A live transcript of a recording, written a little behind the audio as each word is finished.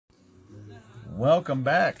Welcome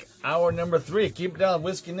back. Hour number 3. Keep it down,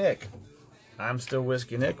 Whiskey Nick. I'm still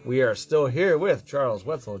Whiskey Nick. We are still here with Charles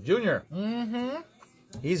Wetzel Jr. Mm-hmm.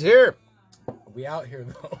 He's here. We out here,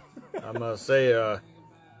 though. I'm going to say,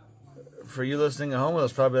 for you listening at home, it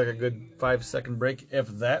was probably like a good 5-second break. If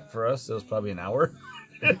that, for us, it was probably an hour.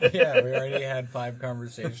 Yeah, we already had 5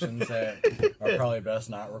 conversations that are probably best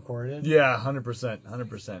not recorded. Yeah, 100%.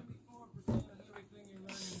 100%.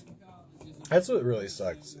 That's what really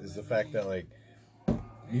sucks, is the fact that, like,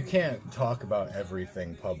 you can't talk about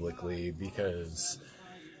everything publicly because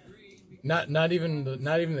not even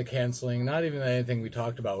the canceling, not even anything we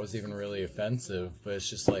talked about was even really offensive, but it's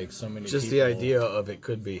just like so many Just people, the idea of it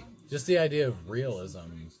could be. just the idea of realism.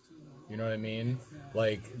 You know what I mean?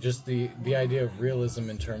 Like, just the idea of realism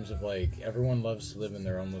in terms of, like, everyone loves to live in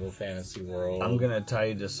their own little fantasy world. I'm going to tie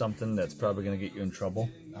you to something that's probably going to get you in trouble.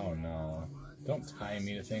 Oh, no. Don't tie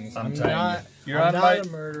me to things. I'm not tying you. I'm not a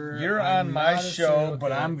murderer. You're I'm on my not a show, serial but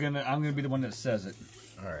killer. I'm gonna be the one that says it.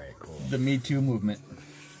 All right, cool. The Me Too movement.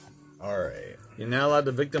 All right. You're not allowed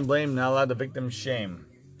to victim blame, not allowed to victim shame.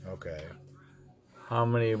 Okay. How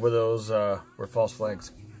many were those were false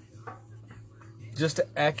flags? Just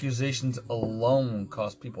accusations alone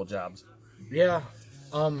cost people jobs. Yeah.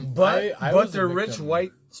 But I was a they're rich, victim.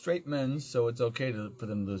 white, straight men, so it's okay for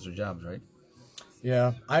them to lose their jobs, right?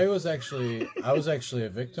 Yeah, I was actually a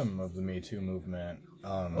victim of the Me Too movement.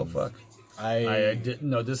 Oh fuck! I I didn't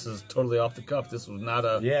know. This is totally off the cuff. This was not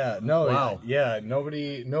a. yeah, no, Wow. yeah,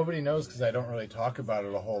 nobody knows because I don't really talk about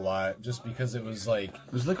it a whole lot, just because it was like,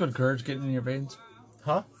 Is liquid courage getting in your veins?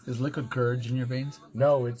 huh? Is liquid courage in your veins?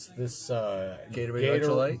 No, it's this Gatorade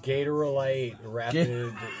electrolyte? Gatorlyte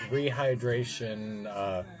rapid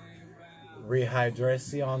rehydration,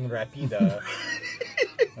 rehydration rapida.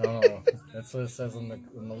 I don't know. That's what it says on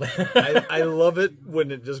the list. I love it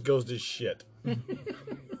when it just goes to shit.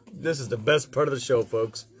 This is the best part of the show,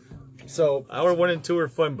 folks. So, Hour 1 and 2 are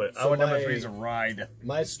fun, but So hour number my- 3 is a ride.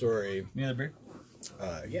 my story. You need a beer?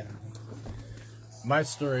 Yeah. My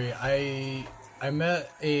story, I met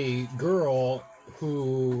a girl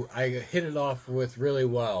who I hit it off with really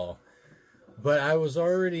well, but I was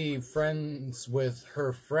already friends with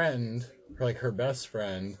her friend, like her best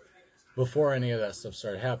friend, before any of that stuff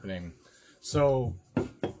started happening. So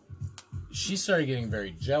she started getting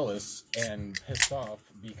very jealous and pissed off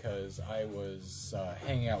because I was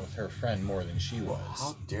hanging out with her friend more than she was.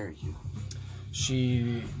 How dare you?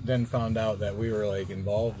 She then found out that we were like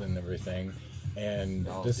involved in everything and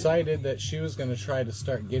decided that she was going to try to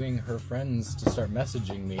start getting her friends to start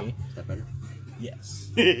messaging me. Is that better?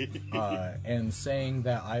 Yes. And saying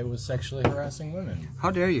that I was sexually harassing women.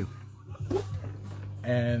 How dare you?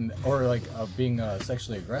 And or like being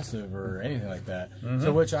sexually aggressive or anything like that.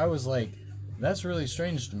 To which I was like, that's really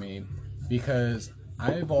strange to me because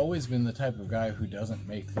I've always been the type of guy who doesn't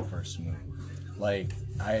make the first move. Like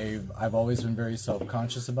I've always been very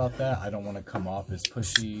self-conscious about that. I don't want to come off as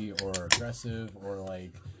pushy or aggressive or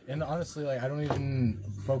like, and honestly, like I don't even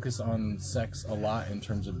focus on sex a lot in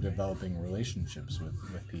terms of developing relationships with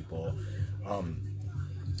people.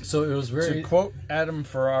 So it was very. To quote Adam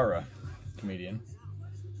Ferrara, comedian,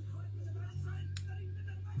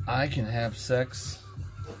 I can have sex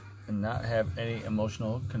and not have any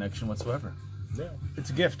emotional connection whatsoever. Yeah. It's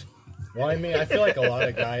a gift. Well, I mean, I feel like a lot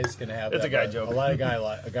of guys can have It's that. a guy but joke. A lot of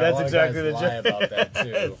guys exactly the lie joke. about that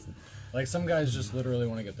too. Like some guys just literally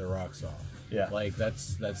want to get their rocks off. Yeah. Like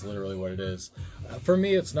that's literally what it is. For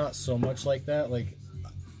me, it's not so much like that. Like,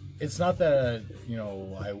 it's not that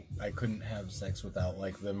I couldn't have sex without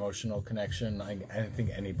like the emotional connection. I think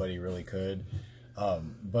anybody really could.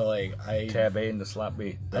 But like Tab A into slot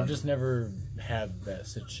B. I've just never had that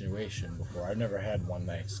situation before. I've never had one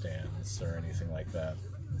night stands or anything like that.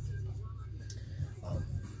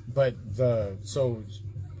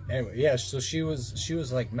 Anyway, yeah. So she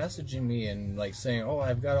was like messaging me and like saying, "Oh,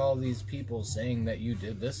 I've got all these people saying that you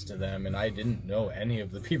did this to them," and I didn't know any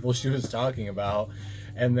of the people she was talking about.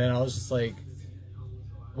 And then I was just like,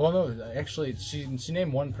 "Well, no, actually, she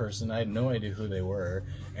named one person. I had no idea who they were."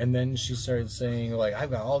 And then she started saying, like,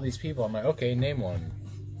 "I've got all these people." I'm like, "Okay, name one."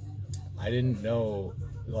 I didn't know.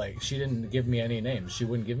 Like, she didn't give me any names. She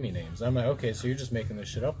wouldn't give me names. I'm like, "Okay, so you're just making this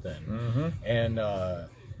shit up then." Mm-hmm. And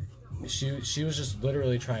she was just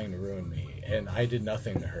literally trying to ruin me, and I did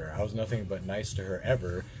nothing to her. I was nothing but nice to her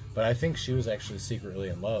ever. But I think she was actually secretly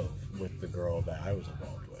in love with the girl that I was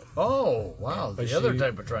involved with. Oh, wow. But The other she-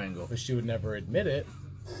 type of triangle. But she would never admit it.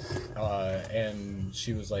 And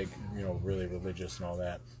she was like, really religious and all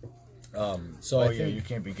that. So I think you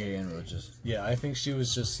can't be gay and religious. Yeah, I think she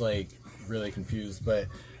was just like really confused. But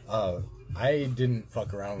I didn't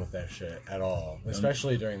fuck around with that shit at all,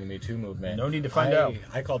 especially during the Me Too movement. No need to find out.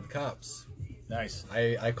 I called the cops. Nice.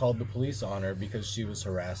 I called the police on her because she was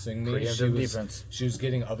harassing me. Defense. She was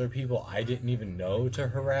getting other people I didn't even know to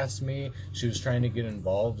harass me. She was trying to get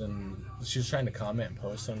involved, and she was trying to comment and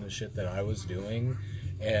post on the shit that I was doing.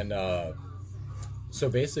 And so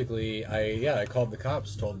basically, I called the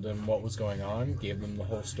cops, told them what was going on, gave them the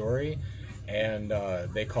whole story, and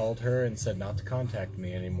they called her and said not to contact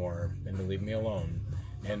me anymore and to leave me alone.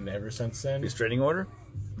 And ever since then, restraining order?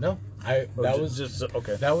 No, that was just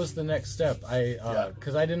okay. That was the next step.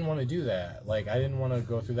 Because I didn't want to do that. Like, I didn't want to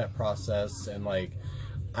go through that process, and like,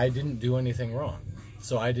 I didn't do anything wrong,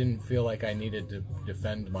 so I didn't feel like I needed to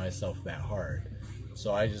defend myself that hard.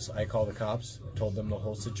 So I called the cops, told them the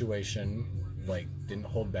whole situation, like, didn't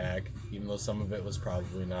hold back, even though some of it was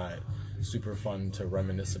probably not super fun to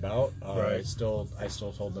reminisce about. Right. I still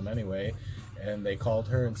told them anyway. And they called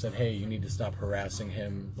her and said, hey, you need to stop harassing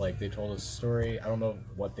him. Like, they told us a story. I don't know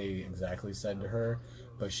what they exactly said to her,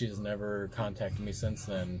 but she has never contacted me since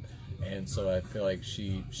then. And so I feel like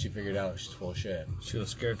she figured out she's full of shit. She was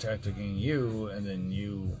scare tacticing you, and then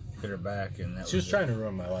you hit her back, and she was trying to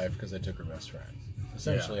ruin my life because I took her best friend.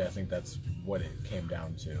 Essentially, I think that's what it came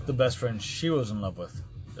down to. The best friend she was in love with.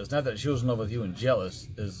 It's not that she was in love with you and jealous,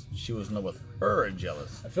 is she was in love with her and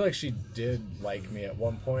jealous. I feel like she did like me at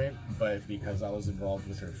one point, but because I was involved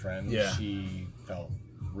with her friend, she felt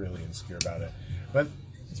really insecure about it. But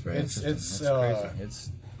it's very interesting. It's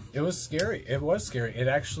crazy. It was scary. It was scary. It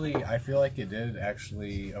actually, I feel like it did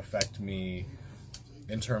actually affect me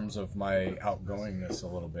in terms of my outgoingness a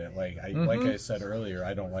little bit. Like I said earlier,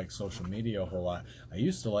 I don't like social media a whole lot. I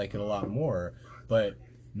used to like it a lot more, but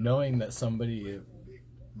knowing that somebody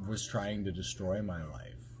was trying to destroy my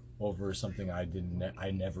life over something I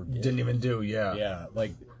never didn't even do. Yeah,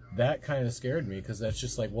 like that kind of scared me, because that's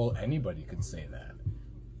just like, well, anybody could say that.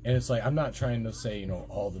 And it's like, I'm not trying to say,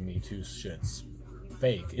 all the Me Too shit's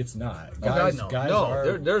fake. It's not. Guys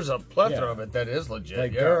are, there's a plethora of it that is legit.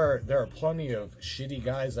 Like, there are plenty of shitty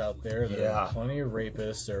guys out there. There are plenty of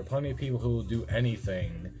rapists. There are plenty of people who will do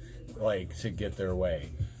anything, like, to get their way.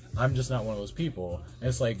 I'm just not one of those people. And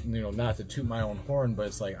it's like, not to toot my own horn, but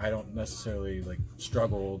it's like, I don't necessarily like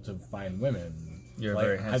struggle to find women. You're like, a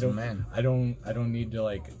very handsome man. I don't need to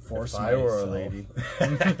like force myself. I were a lady.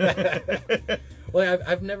 Well,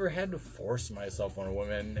 I've never had to force myself on a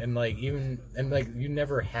woman, and you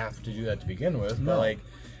never have to do that to begin with. No. But like,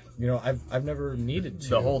 I've never needed to.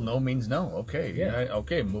 The whole no means no. Okay. Yeah.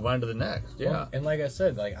 Okay. Move on to the next. Yeah. Well, and like I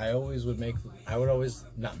said, like I would always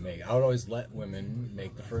let women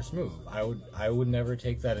make the first move. I would never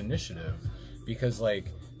take that initiative, because like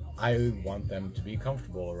I want them to be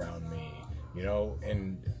comfortable around me,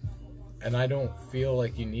 and I don't feel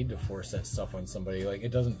like you need to force that stuff on somebody. Like,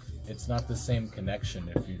 it's not the same connection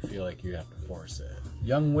if you feel like you have to force it.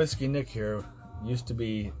 Young Whiskey Nick here used to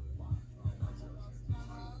be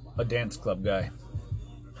a dance club guy.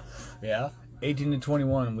 Yeah? 18 to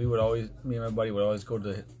 21, me and my buddy would always go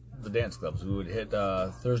to the dance clubs. We would hit,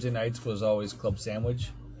 Thursday nights was always Club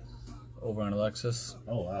Sandwich over on Alexis.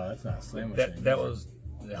 Oh, wow, that's not sandwich. That was,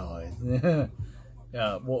 no.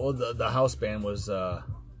 Yeah, well, the house band was, Club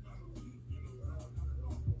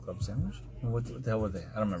Sandwich? What the hell were they?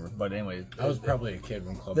 I don't remember. But anyway, I was probably a kid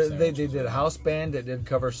when Club Sandwich. They did a house band that did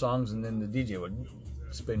cover songs, and then the DJ would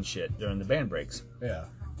spin shit during the band breaks. Yeah.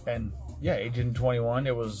 And 18 to 21,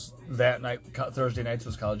 it was that night. Thursday nights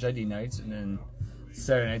was college ID nights, and then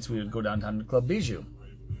Saturday nights we would go downtown to Club Bijou.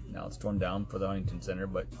 Now it's torn down for the Huntington Center,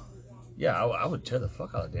 but yeah, I would tear the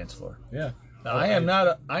fuck out of the dance floor. Yeah. Now, I am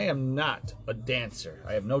not a dancer.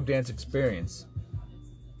 I have no dance experience.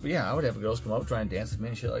 But yeah, I would have girls come up, try and dance with me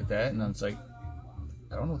and shit like that, and then it's like,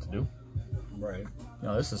 I don't know what to do. Right.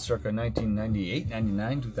 This is circa 1998,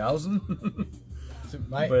 99, 2000. So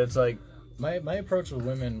but it's like, my approach with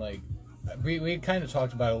women, like, we kind of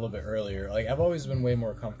talked about it a little bit earlier. Like, I've always been way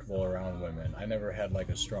more comfortable around women. I never had like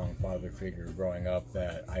a strong father figure growing up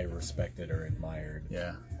that I respected or admired.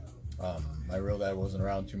 Yeah. My real dad wasn't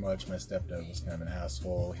around too much. My stepdad was kind of an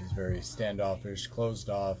asshole. He's very standoffish, closed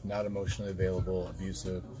off, not emotionally available,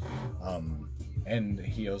 abusive, and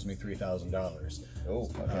he owes me $3,000. Oh,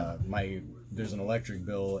 okay. There's an electric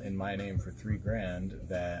bill in my name for $3,000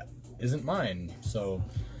 that isn't mine. So,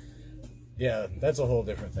 yeah, that's a whole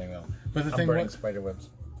different thing, though. But the I'm thing burning spider webs.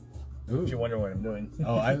 Ooh. If you wonder what I'm doing.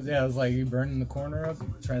 I was like, you burning the corner up,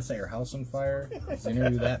 trying to set your house on fire. Is the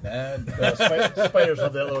interview that bad? Spiders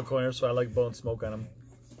have that little corner, so I like blowing smoke on them.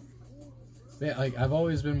 Yeah, like I've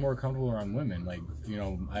always been more comfortable around women. Like,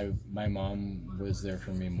 my mom was there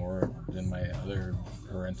for me more than my other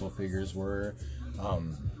parental figures were.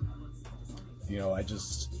 you know, I've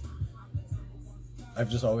just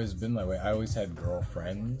always been that way. I always had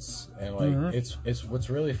girlfriends, and like it's what's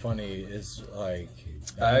really funny is like,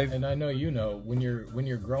 and I know you know when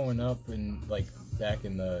you're growing up and like back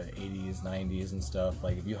in the 80s, 90s and stuff,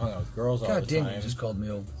 like if you hung out with girls all the time. God damn, you just called me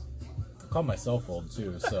old. I called myself old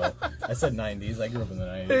too, so I said 90s. I grew up in the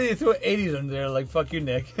 90s. Hey, you threw 80s in there, like fuck you,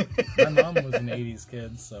 Nick. My mom was an 80s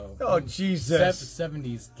kid, so. Oh Jesus.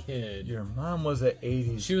 70s kid. Your mom was an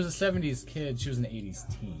 80s. She was a 70s kid. She was an 80s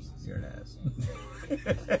teen. You're an ass.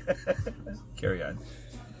 Carry on.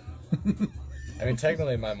 I mean,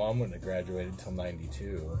 technically, my mom wouldn't have graduated until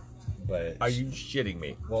 92, but are you shitting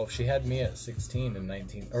me? Well, if she had me at 17 in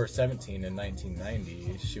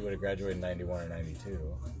 1990, she would have graduated in 91 or 92.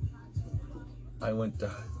 I went to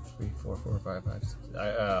 3, 4, 4, 5, 5, 6.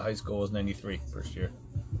 High school was 93 first year.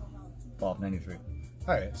 Fall of 93.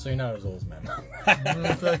 All right, so you're not as old as my mom.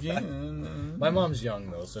 My mom's young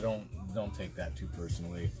though, so don't take that too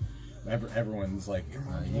personally. Everyone's like,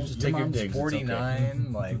 you just take your digs. 49. Okay.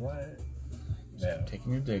 Like what? Yeah,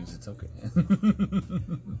 taking your digs. It's okay.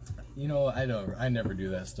 You know, I never do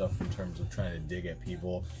that stuff in terms of trying to dig at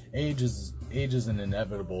people. Age is an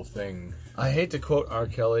inevitable thing. I hate to quote R.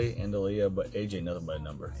 Kelly and Aaliyah, but age ain't nothing but a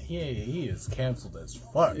number. He is canceled as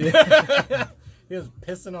fuck. He was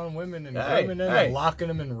pissing on women and grooming them and locking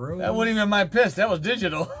them in rooms. That wasn't even my piss. That was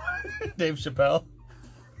digital. Dave Chappelle.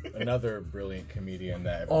 Another brilliant comedian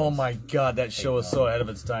that. Oh my god, that show was so ahead of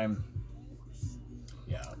its time.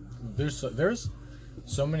 Yeah, there's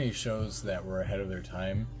so many shows that were ahead of their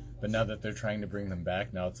time, but now that they're trying to bring them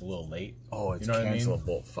back, now it's a little late. Oh, it's you know cancelable. What I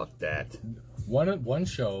mean? Fuck that. One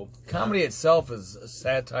show. Comedy itself is a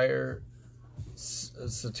satire,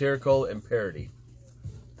 satirical, and parody.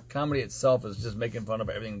 Comedy itself is just making fun of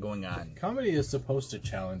everything going on. Comedy is supposed to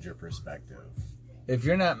challenge your perspective. If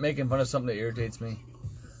you're not making fun of something that irritates me,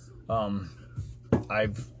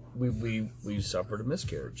 we suffered a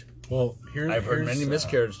miscarriage. Well, I've heard many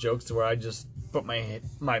miscarriage jokes to where I just put my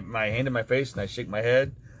hand in my face and I shake my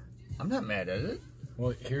head. I'm not mad at it.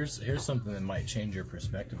 Well, here's something that might change your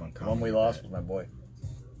perspective on comedy. The one we lost was my boy.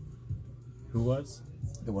 Who was?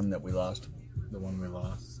 The one that we lost. The one we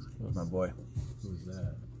lost? It was my boy. Who was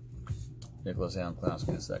that? Nicholas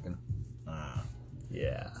Allen-Klowski II. Ah.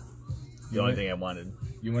 Yeah. The only thing I wanted.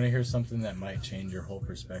 You want to hear something that might change your whole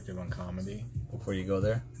perspective on comedy? Before you go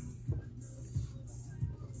there?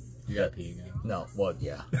 You got to pee again? No. Well,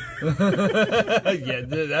 yeah. Yeah,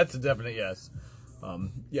 that's a definite yes. The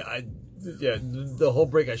whole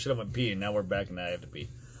break I should have went pee, and now we're back and I have to pee.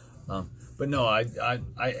 But no, I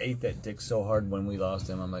ate that dick so hard when we lost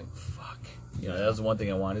him. I'm like, fuck. You know, that was the one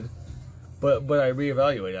thing I wanted. But I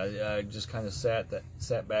reevaluated. I just kind of sat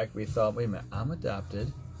back, rethought, wait a minute, I'm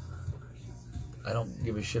adopted. I don't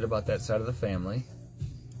give a shit about that side of the family.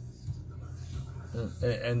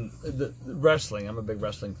 And the wrestling, I'm a big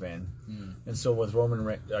wrestling fan. And so with Roman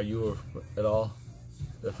Reigns, are you at all?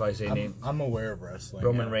 If I say name, I'm aware of wrestling.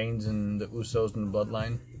 Roman Reigns and the Usos and the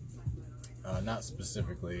Bloodline. Not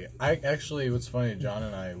specifically. What's funny, John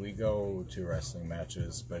and we go to wrestling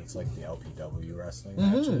matches, but it's like the LPW wrestling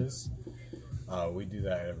matches. We do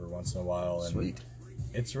that every once in a while, and sweet.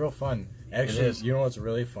 It's real fun. Actually, you know what's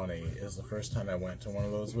really funny is the first time I went to one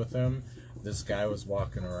of those with him, this guy was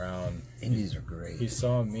walking around. Indies are great. He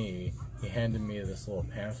saw me. He handed me this little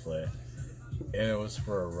pamphlet, and it was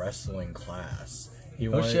for a wrestling class. He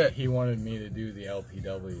wanted me to do the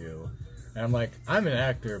LPW, and I'm like, I'm an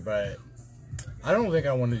actor, but I don't think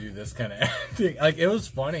I want to do this kind of acting. Like, it was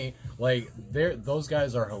funny. Like, those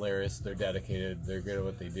guys are hilarious. They're dedicated. They're good at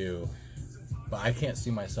what they do. But I can't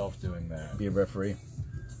see myself doing that. Be a referee.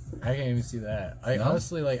 I can't even see that.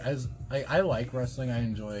 Honestly, like, I like wrestling. I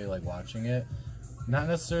enjoy like watching it. Not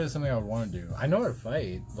necessarily something I would want to do. I know how to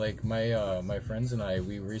fight. Like my friends and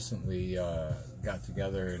we recently got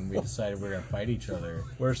together and we decided we're gonna fight each other.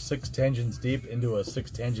 We're 6 tangents deep into a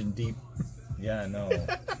 6 tangent deep. Yeah, I know.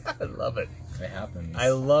 I love it. It happens. I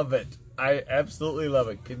love it. I absolutely love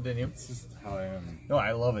it. Continue. It's just how I am. No,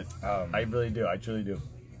 I love it. I really do. I truly do.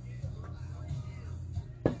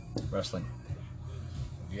 Wrestling.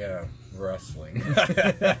 Yeah, wrestling.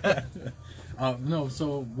 No,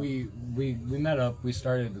 so we met up. We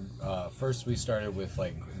started first. We started with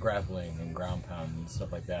like grappling and ground pound and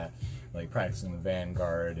stuff like that, like practicing the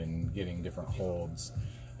Vanguard and getting different holds.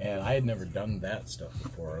 And I had never done that stuff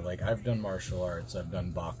before. Like, I've done martial arts, I've done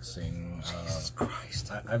boxing. Jesus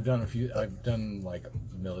Christ. I've done like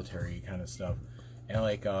military kind of stuff, and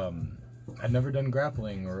like I've never done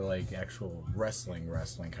grappling or like actual wrestling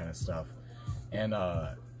kind of stuff. And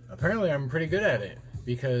apparently I'm pretty good at it.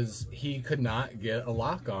 because he could not get a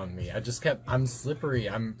lock on me. I'm slippery.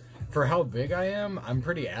 For how big I am, I'm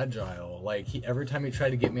pretty agile. Like, every time he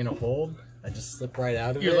tried to get me in a hold, I just slip right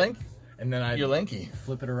out of it. And then You're lanky.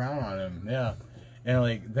 Flip it around on him. Yeah. And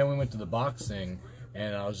like, then we went to the boxing,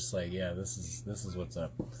 and I was just like, yeah, this is what's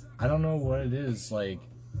up. I don't know what it is. Like,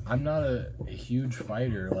 I'm not a huge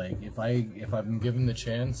fighter. Like, if I'm given the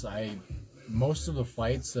chance, most of the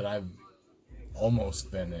fights that I've almost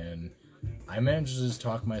been in, I managed to just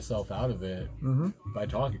talk myself out of it by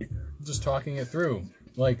talking it through.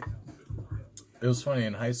 Like, it was funny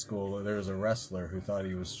in high school. There was a wrestler who thought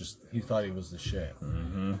he was the shit.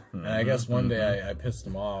 And I guess one day I pissed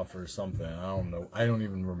him off or something. I don't know. I don't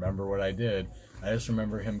even remember what I did. I just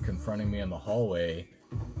remember him confronting me in the hallway,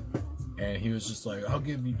 and he was just like, I'll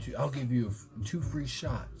give you 2 free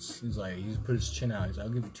shots. He's like, he put his chin out. He's like,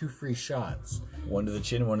 I'll give you 2 free shots. One to the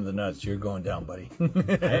chin, one to the nuts. You're going down, buddy. I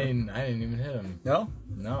didn't even hit him.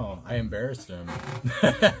 No, I embarrassed him.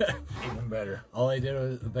 Even better. All I did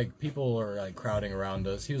was, like, people were like crowding around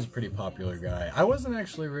us. He was a pretty popular guy. I wasn't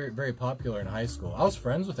actually very popular in high school. I was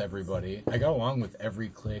friends with everybody. I got along with every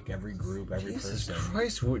clique, every group, every person.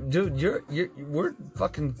 Christ, dude, we're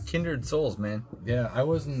fucking kindred souls, man. Yeah, I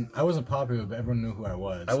wasn't popular, but everyone knew who I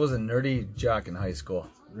was. I was a nerdy jock in high school.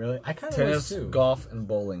 Really? I kind of was too. Tennis, golf, and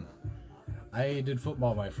bowling. I did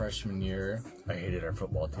football my freshman year. I hated our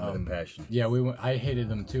football team with a passion. Yeah, I hated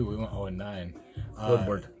them too. We went 0-9.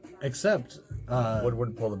 Woodward. Except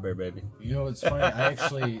Woodward pull the bear, baby. You know, it's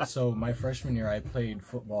funny. So my freshman year, I played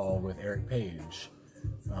football with Eric Page.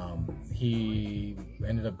 He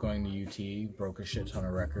ended up going to UT, broke a shit ton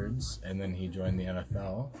of records, and then he joined the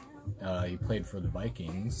NFL. He played for the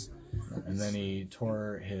Vikings, and then he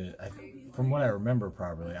tore his. From what I remember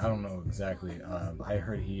properly, I don't know exactly. I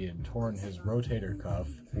heard he had torn his rotator cuff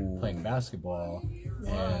playing basketball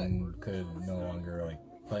and could no longer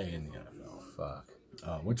play in the NFL.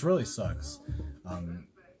 Fuck. Which really sucks.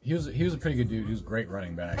 He was a pretty good dude. He was a great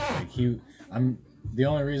running back. The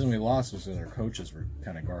only reason we lost was because our coaches were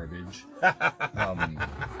kind of garbage.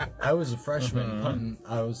 I was a freshman punting.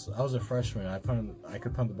 I was a freshman. I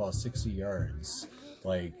could punt the ball 60 yards.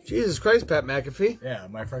 Like, Jesus Christ, Pat McAfee. Yeah,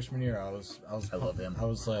 my freshman year, I love him. I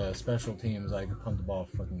was special teams. I could punt the ball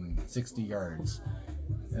fucking 60 yards,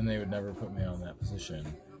 and they would never put me on that position.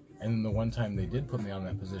 And the one time they did put me on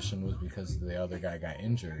that position was because the other guy got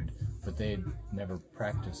injured, but they'd never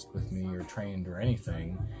practiced with me or trained or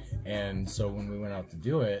anything. And so when we went out to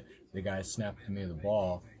do it, the guy snapped me the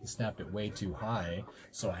ball. He snapped it way too high,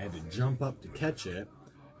 so I had to jump up to catch it.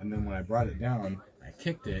 And then when I brought it down, I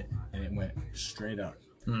kicked it, and it went straight up.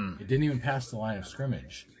 It didn't even pass the line of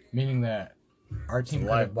scrimmage, meaning that our team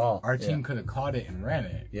could have caught it and ran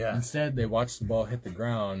it. Yeah. Instead, they watched the ball hit the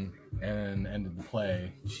ground and ended the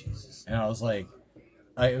play. Jesus. And I was like,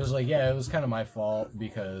 it was kind of my fault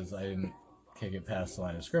because I didn't kick it past the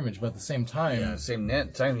line of scrimmage. But at the same time,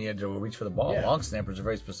 time you had to reach for the ball. Yeah. Long snapper's a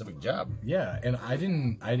very specific job. Yeah, and I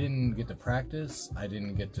didn't get to practice. I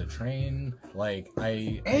didn't get to train.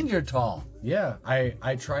 And you're tall. Yeah,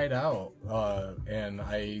 I tried out, and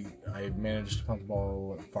I managed to punt the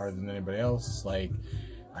ball farther than anybody else. Like,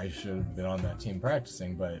 I should have been on that team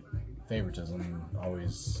practicing, but favoritism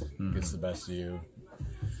always gets the best of you.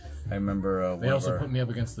 I remember they also put me up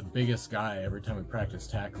against the biggest guy every time we practiced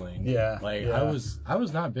tackling. Yeah. I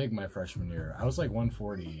was not big my freshman year. I was like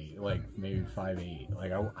 140, like maybe 5'8".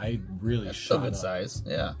 Like I really That's shot still good up. Size.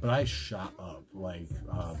 Yeah. But I shot up by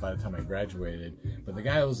the time I graduated. But the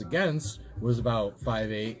guy I was against was about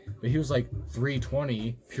 5'8", but he was like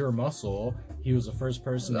 320, pure muscle. He was the first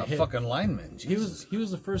person to hit. Fucking lineman. Jesus. He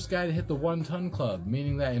was the first guy to hit the 1-ton club,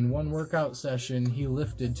 meaning that in one workout session he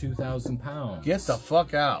lifted 2,000 pounds. Get the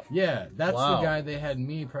fuck out. Yeah, that's the guy they had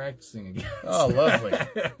me practicing against. Oh, lovely.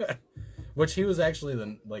 Which he was actually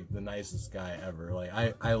the nicest guy ever. Like,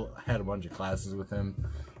 I had a bunch of classes with him.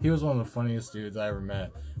 He was one of the funniest dudes I ever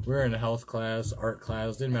met. We were in a health class, art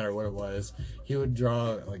class, didn't matter what it was. He would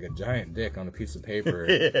draw like a giant dick on a piece of paper,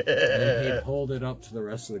 and then he'd hold it up to the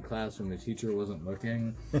rest of the class when the teacher wasn't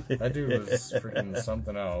looking. That dude was freaking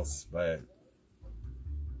something else. But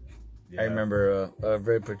yeah. I remember a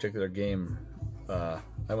very particular game.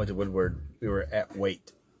 I went to Woodward. We were at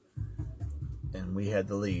Waite, and we had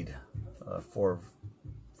the lead, 4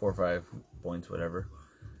 or 5 points, whatever.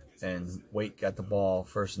 And Waite got the ball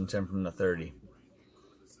 1st and 10 from the 30.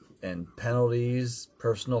 And penalties,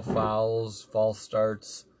 personal fouls, false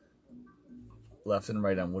starts, left and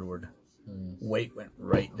right on Woodward. Waite went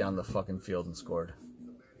right down the fucking field and scored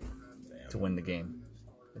to win the game.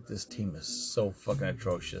 This team is so fucking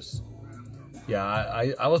atrocious. Yeah,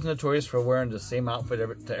 I was notorious for wearing the same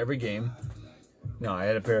outfit to every game. No, I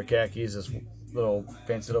had a pair of khakis, this little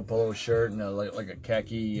fancy little polo shirt, and like a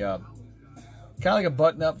khaki, kind of like a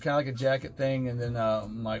button-up, kind of like a jacket thing, and then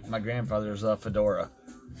my grandfather's fedora.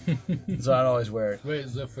 So I'd always wear it. Wait,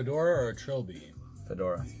 is it a fedora or a trilby?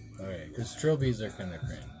 Fedora. Okay, because trilbies are kind of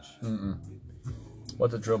cringe. Mm-mm.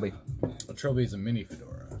 What's a trilby? A trilby is a mini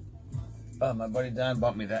fedora. My buddy Don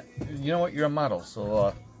bought me that. You know what? You're a model,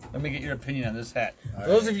 so let me get your opinion on this hat. All For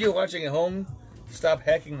those right. of you watching at home, stop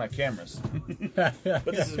hacking my cameras. But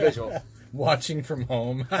this is visual. Watching from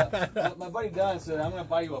home. My buddy Don said, I'm going to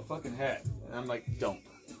buy you a fucking hat. And I'm like, don't.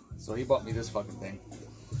 So he bought me this fucking thing.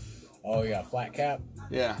 Oh, yeah, flat cap.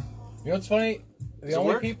 Yeah. You know what's funny? The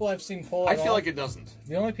only people I've seen pull it I feel off, like it doesn't.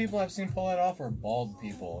 the only people I've seen pull that off are bald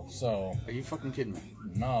people. So Are you fucking kidding me?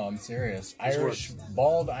 no, I'm serious. It's Irish,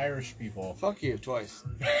 bald Irish people. Fuck you twice.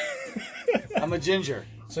 I'm a ginger.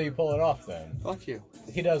 So you pull it off then? Fuck you.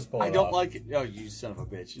 He does pull it off. I don't like it. Oh, you son of a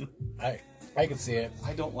bitch. I can see it.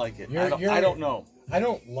 I don't like it. You're- I don't know. I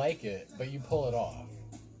don't like it, but you pull it off.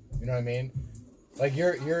 You know what I mean? Like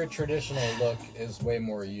your traditional look is way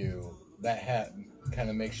more you. That hat kind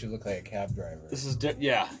of makes you look like a cab driver. This is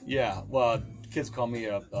yeah. Well, kids call me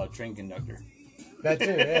a train conductor. That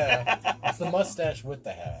too, yeah. It's the mustache with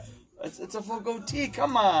the hat. It's a full goatee.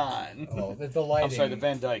 Come on. Oh, the lighting. I'm sorry, the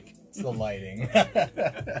Van Dyke. It's the lighting.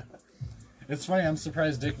 It's funny. I'm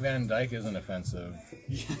surprised Dick Van Dyke isn't offensive.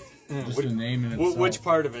 Just a name in itself. Which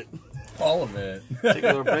part of it? All of it. Take a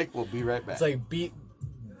little break. We'll be right back. It's like Beat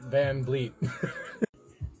Van Bleep.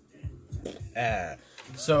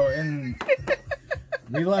 So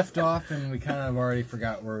we left off and we kind of already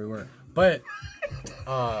forgot where we were. But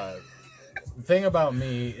the thing about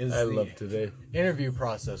me is I the love today. interview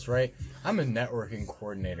process, right? I'm a networking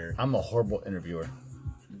coordinator. I'm a horrible interviewer.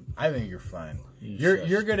 I think you're fine. Shush.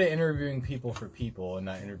 You're good at interviewing people for people and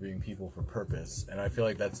not interviewing people for purpose. And I feel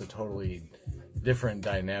like that's a totally different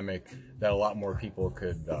dynamic that a lot more people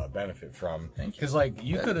could benefit from. Because like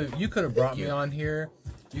you could have brought me on here.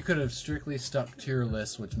 You could have strictly stuck to your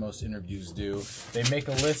list, which most interviews do. They make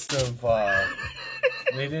a list of.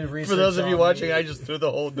 They did research. For those of you on watching, me. I just threw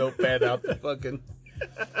the whole notepad out the fucking.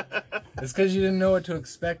 It's because you didn't know what to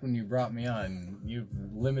expect when you brought me on. You've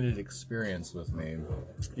limited experience with me.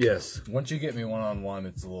 Yes. Once you get me one-on-one,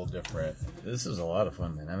 it's a little different. This is a lot of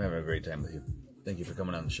fun, man. I'm having a great time with you. Thank you for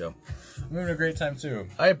coming on the show. I'm having a great time too.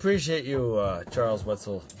 I appreciate you, Charles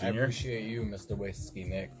Wetzel Jr. I appreciate you, Mr. Whiskey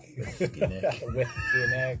Nick. Whiskey Nick. Whiskey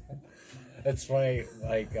Nick. It's funny,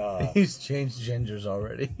 like He's changed genders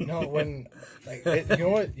already. no, when like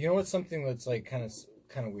you know what something that's like kind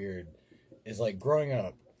of weird is like growing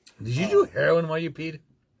up. Did you do heroin while you peed?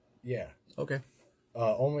 Yeah, Okay.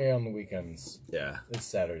 only on the weekends. Yeah. It's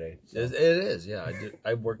Saturday. So. It is, yeah.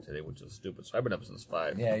 I worked today, which is stupid. So I've been up since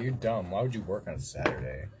 5. Yeah, you're dumb. Why would you work on a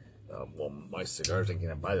Saturday? Well, my cigars ain't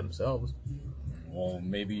gonna buy themselves. Well,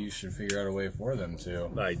 maybe you should figure out a way for them to.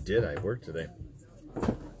 I did. I worked today.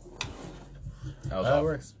 How's That that?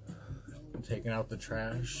 works. Taking out the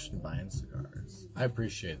trash and buying cigars. I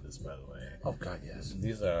appreciate this, by the way. Oh God, yes.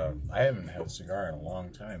 These I haven't had a cigar in a long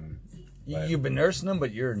time. But You've been nursing them,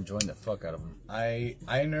 but you're enjoying the fuck out of them. I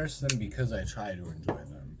nurse them because I try to enjoy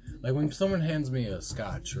them. Like when someone hands me a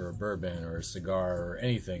scotch or a bourbon or a cigar or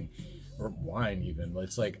anything, or wine even,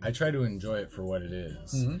 it's like I try to enjoy it for what it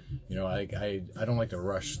is. Mm-hmm. You know, I don't like to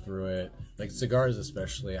rush through it. Like cigars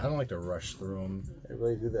especially, I don't like to rush through them. I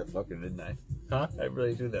really do that fucking, didn't I? Huh? I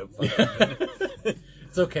really do that fucking.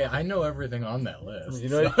 It's okay. I know everything on that list. You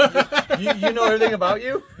know, you know everything about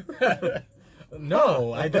you?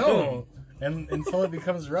 No, I don't. And until it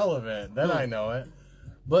becomes relevant, then I know it.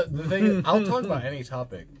 But the thing is, I'll talk about any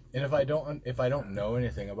topic, and if I don't know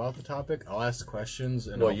anything about the topic, I'll ask questions.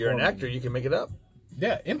 And Well, I'll you're an form- actor. You can make it up.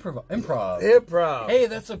 Yeah, improv. Improv. Hey,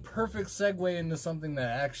 that's a perfect segue into something that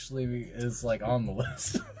actually is like on the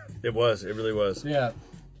list. It was. It really was. Yeah.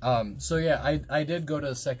 So yeah, I did go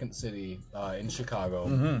to Second City in Chicago.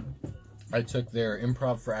 Mm-hmm. I took their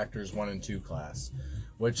Improv for Actors 1 and 2 class,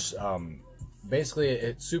 which basically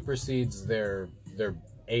it supersedes their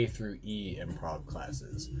A through E improv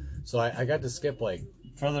classes. So I got to skip like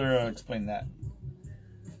Further explain that.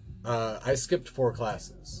 I skipped 4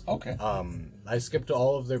 classes. Okay. I skipped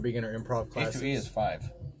all of their beginner improv A classes. through E is 5.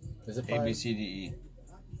 Is it A, 5? B, C, D, E.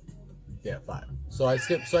 Yeah, 5. So I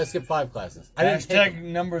skipped 5 classes. I didn't take Hashtag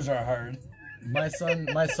numbers are hard. my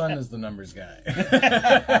son is the numbers guy.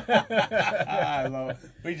 I love it.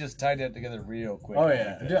 We just tied that together real quick. Oh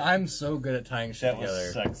yeah, dude, I'm so good at tying shit That was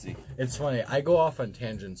together. sexy. It's funny. I go off on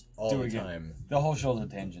tangents all Do the it again. time. The whole show's a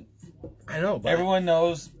tangent. I know, but Everyone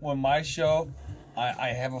knows when my show I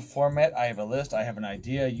have a format. I have a list. I have an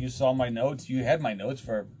idea. You saw my notes. You had my notes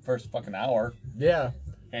for first fucking hour. Yeah.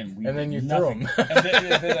 And then you threw them.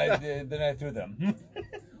 And then I threw them.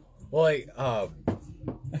 Well,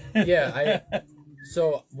 yeah,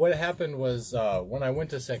 so what happened was when I went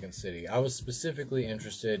to Second City, I was specifically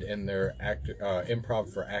interested in their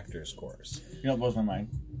improv for actors course. You know what blows my mind?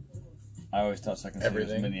 I always thought Second City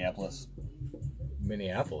was Minneapolis.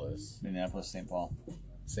 Minneapolis, St. Paul.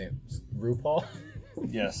 St. RuPaul?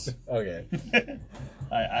 Yes. Okay.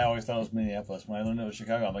 I always thought it was Minneapolis. When I learned it was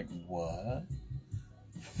Chicago, I'm like, what?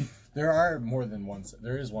 There is more than one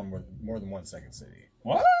Second City.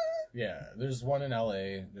 What? Yeah, there's one in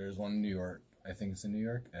LA, there's one in New York. I think it's in New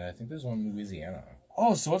York, and I think there's one in Louisiana.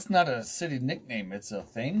 Oh, so it's not a city nickname, it's a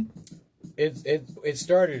thing? It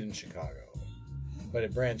started in Chicago, but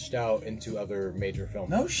it branched out into other major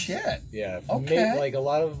film hubs. No shit. Yeah. Okay. Like a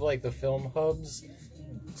lot of like the film hubs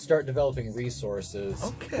start developing resources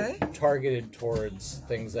targeted towards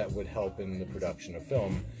things that would help in the production of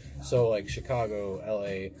film. So like Chicago,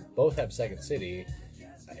 LA, both have Second City,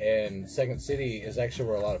 and Second City is actually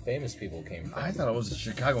where a lot of famous people came from. I thought it was a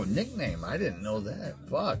Chicago nickname. I didn't know that.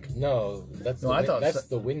 Fuck. No, that's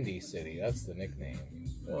the Windy City. That's the nickname.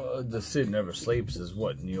 Well, the city never sleeps is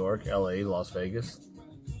what? New York, LA, Las Vegas?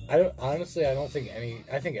 I don't think any.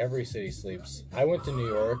 I think every city sleeps. I went to New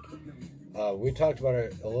York. We talked about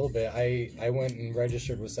it a little bit. I went and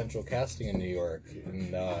registered with Central Casting in New York,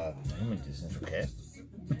 and I went to Central Casting.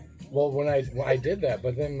 Well, when I did that,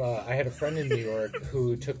 but then I had a friend in New York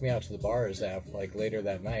who took me out to the bars later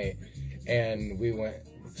that night, and we went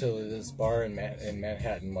to this bar in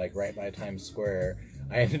Manhattan, like right by Times Square.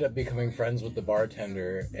 I ended up becoming friends with the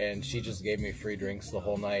bartender, and she just gave me free drinks the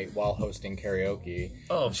whole night while hosting karaoke.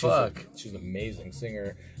 Oh, fuck. She's an amazing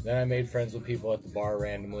singer. Then I made friends with people at the bar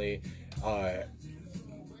randomly.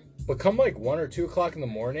 But come like 1 or 2 o'clock in the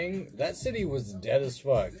morning, that city was dead as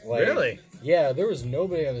fuck. Like, really? Yeah, there was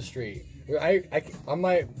nobody on the street.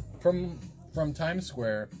 From Times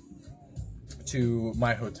Square to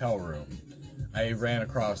my hotel room, I ran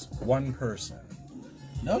across one person.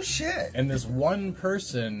 No shit. And this one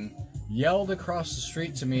person yelled across the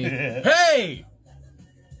street to me, "Hey!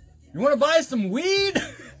 You want to buy some weed?"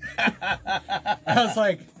 I was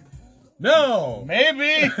like, "No.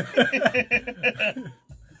 Maybe."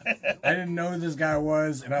 I didn't know who this guy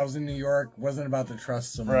was, and I was in New York. Wasn't about to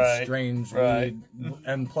trust some strange weed.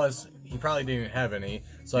 And plus, he probably didn't even have any,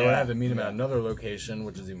 so I would have to meet him at another location,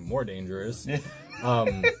 which is even more dangerous.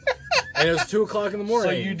 And it was 2 o'clock in the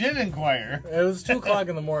morning. So you did inquire. It was 2 o'clock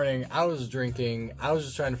in the morning. I was drinking. I was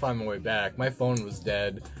just trying to find my way back. My phone was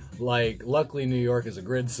dead. Like, luckily, New York is a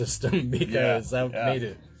grid system because that made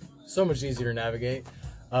it so much easier to navigate.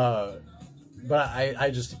 But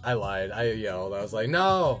I lied. I yelled. I was like,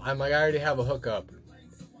 "No!" I'm like, "I already have a hookup."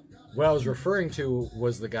 What I was referring to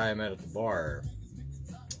was the guy I met at the bar.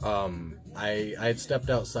 I had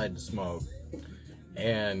stepped outside to smoke,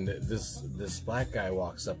 and this black guy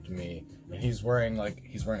walks up to me, and he's wearing a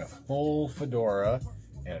full fedora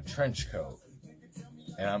and a trench coat.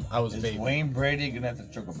 And I was vaping. Wayne Brady gonna have to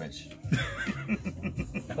choke a bitch.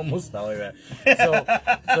 Almost felt like that.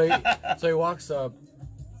 So he walks up.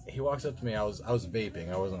 He walks up to me. I was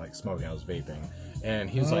vaping. I wasn't like smoking. I was vaping. And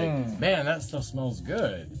he was like, "Man, that stuff smells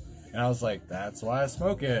good." And I was like, "That's why I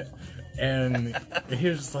smoke it." And he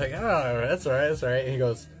was just like, "Oh, that's all right. That's all right." And he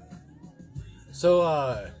goes,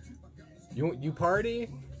 "So, you party?"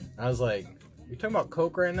 I was like, "You talking about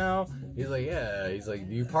coke right now?" He's like, "Yeah." He's like,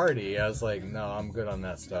 "Do you party?" I was like, "No, I'm good on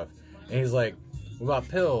that stuff." And he's like, "What about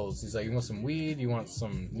pills?" He's like, "You want some weed? You want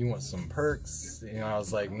some perks?" You know, I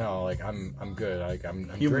was like, "No, like I'm good. Like I'm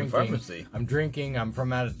Human drinking. pharmacy. I'm drinking. I'm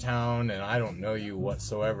from out of town, and I don't know you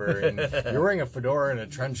whatsoever. And you're wearing a fedora and a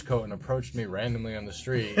trench coat and approached me randomly on the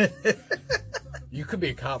street. You could be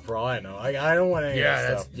a cop for all I know. I don't want any of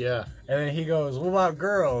that stuff." Yeah. And then he goes, "What about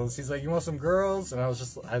girls?" He's like, "You want some girls?" And I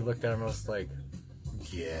looked at him. I was like,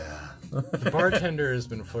 "Yeah." The bartender has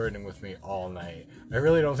been flirting with me all night. I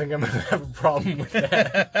really don't think I'm going to have a problem with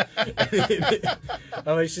that.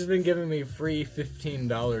 I'm like, she's been giving me free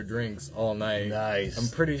 $15 drinks all night. Nice. I'm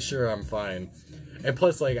pretty sure I'm fine. And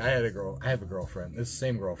plus, like, I have a girlfriend. It's the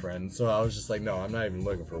same girlfriend. So I was just like, no, I'm not even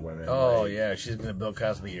looking for women. Oh, like, yeah. She's going to Bill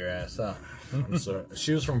Cosby your ass, huh? So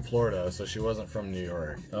she was from Florida, so she wasn't from New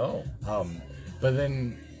York. Oh. But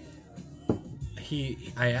then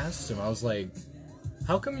I asked him, I was like,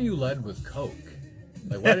 "How come you led with coke?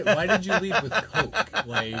 Like, why did you lead with coke?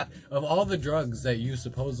 Like, of all the drugs that you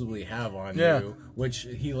supposedly have on you," which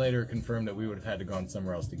he later confirmed that we would have had to gone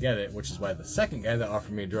somewhere else to get it, which is why the second guy that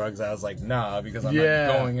offered me drugs, I was like, "Nah," because I'm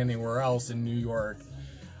not going anywhere else in New York.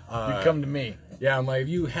 You come to me. Yeah, I'm like, if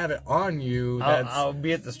you have it on you, I'll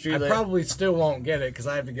be at the street light. I probably still won't get it because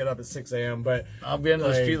I have to get up at 6 a.m. But I'll be under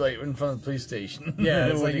the street light in front of the police station. Yeah,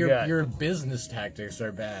 it's What like do you got? your business tactics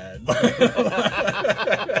are bad.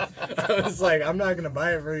 I was like, I'm not gonna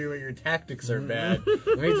buy it for you, but your tactics are bad.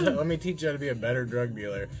 Let me teach you how to be a better drug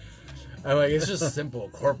dealer. I'm like, it's just simple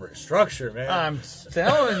corporate structure, man. I'm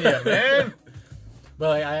telling you, man. But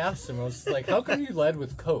like, I asked him, I was like, how come you led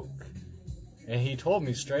with coke? And he told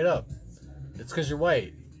me straight up, it's because you're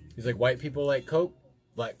white. He's like, white people like coke,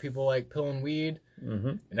 black people like pill and weed,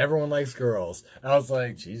 and everyone likes girls. And I was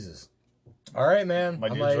like, Jesus. All right, man. My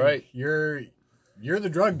I'm dude's like, right. You're the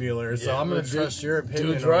drug dealer, so I'm gonna trust your opinion.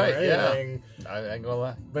 Dude's right. Anything. Yeah. I ain't gonna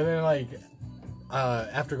lie. But then, like,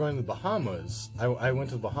 after going to the Bahamas, I went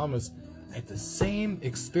to the Bahamas. I had the same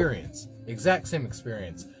experience, exact same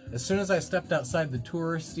experience. As soon as I stepped outside the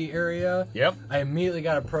touristy area, Yep. I immediately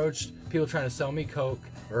got approached. People trying to sell me coke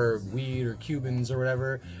or weed or Cubans or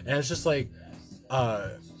whatever, and it's just like,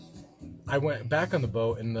 I went back on the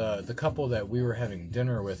boat, and the couple that we were having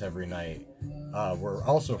dinner with every night were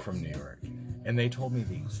also from New York, and they told me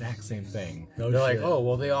the exact same thing. They're like, oh,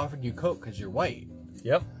 well, they offered you coke because you're white.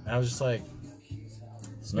 Yep. And I was just like,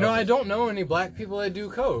 I don't know any black people that do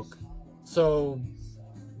coke, so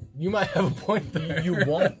you might have a point there. You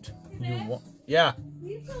won't. You won't. Yeah. Will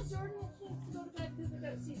you tell Jordan that she has to go to bed because we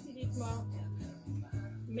got CCD tomorrow?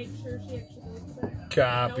 Make sure she actually goes to bed.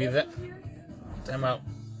 Copy that. Time out.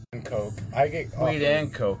 And coke. I get Weed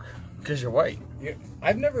and coke. Because you're white. Yeah,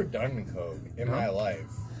 I've never done coke in my life.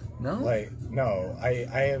 No? Like, no. I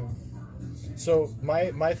have. So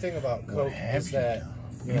my thing about coke is that,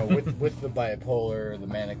 with the bipolar, the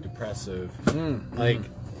manic depressive, like,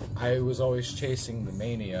 I was always chasing the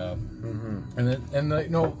mania, and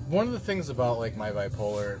one of the things about like my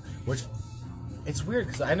bipolar, which it's weird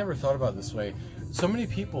because I never thought about it this way. So many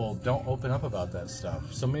people don't open up about that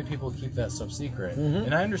stuff. So many people keep that stuff secret,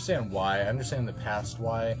 and I understand why. I understand the past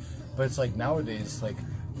why, but it's like nowadays, like,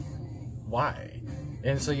 why?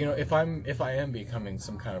 And so if I am becoming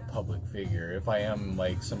some kind of public figure, if I am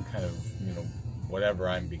like some kind of whatever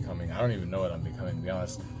I'm becoming, I don't even know what I'm becoming, to be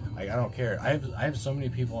honest. I don't care. I have so many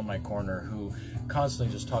people in my corner who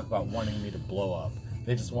constantly just talk about wanting me to blow up.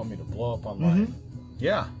 They just want me to blow up online.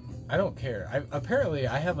 Yeah. I don't care. Apparently,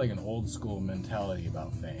 I have like an old school mentality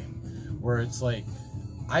about fame, where it's like,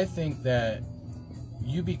 I think that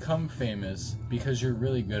you become famous because you're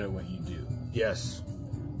really good at what you do. Yes.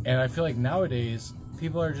 And I feel like nowadays,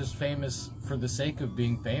 people are just famous for the sake of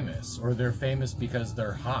being famous, or they're famous because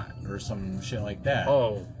they're hot or some shit like that.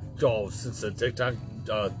 Oh, since the TikTok,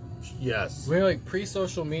 yes. We're like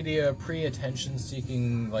pre-social media,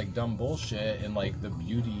 pre-attention-seeking, like dumb bullshit, and like the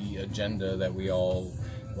beauty agenda that we all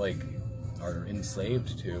like are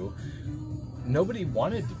enslaved to. Nobody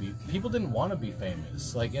wanted to be. People didn't want to be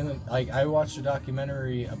famous. Like I watched a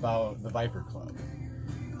documentary about the Viper Club,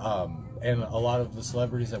 and a lot of the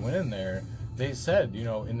celebrities that went in there, they said,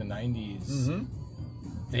 in the 90s,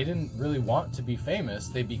 they didn't really want to be famous.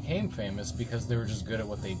 They became famous because they were just good at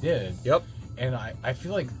what they did. Yep. And I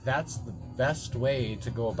feel like that's the best way to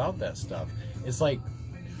go about that stuff. It's like,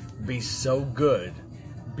 be so good.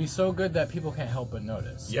 Be so good that people can't help but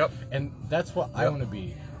notice. Yep. And that's what I want to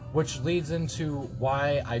be. Which leads into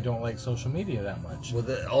why I don't like social media that much. Well,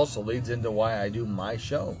 that also leads into why I do my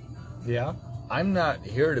show. Yeah? I'm not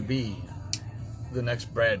here to be the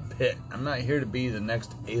next Brad Pitt. I'm not here to be the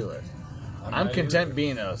next A-list. I'm content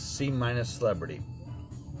being a C- celebrity.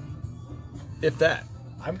 If that.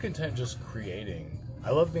 I'm content just creating.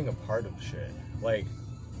 I love being a part of shit. Like,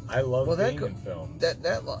 I love being in films. That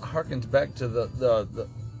harkens back to the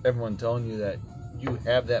everyone telling you that you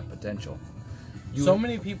have that potential. So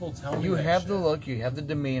many people tell me you that have shit. the look, you have the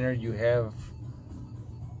demeanor, you have.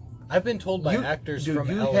 I've been told by actors from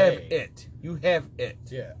LA. You have it. You have it.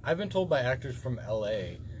 Yeah, I've been told by actors from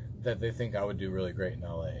LA that they think I would do really great in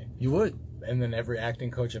LA. You would. And then every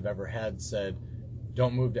acting coach I've ever had said,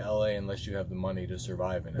 don't move to LA unless you have the money to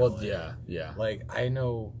survive in LA. Well, yeah. Like, I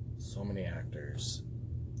know so many actors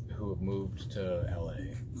who have moved to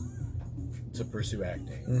LA to pursue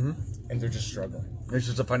acting, and they're just struggling. It's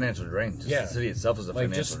just a financial drain. Just the city itself is a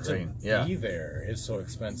financial drain. To be there is so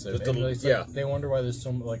expensive. They wonder why there's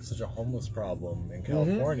such a homeless problem in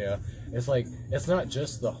California. It's like, it's not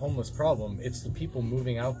just the homeless problem, it's the people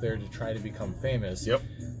moving out there to try to become famous. Yep.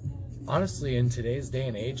 Honestly, in today's day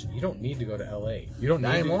and age, you don't need to go to LA. You don't need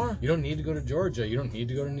anymore. You don't need to go to Georgia. You don't need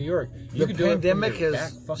to go to New York. The pandemic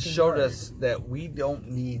has showed us that we don't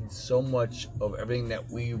need so much of everything that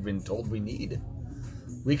we've been told we need.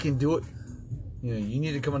 We can do it. You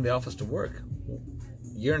need to come in the office to work.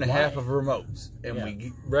 year and a half of remotes, and we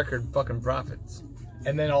get record fucking profits.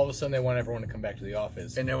 And then all of a sudden they want everyone to come back to the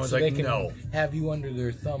office. And everyone's so like, they can no. have you under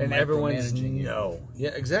their thumb. And everyone's micromanaging no. Yeah,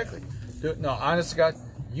 exactly. Dude, no, honest to God,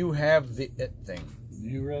 you have the it thing.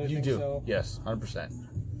 You really think do. so? Yes,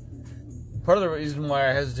 100%. Part of the reason why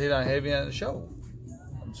I hesitate on having you on the show.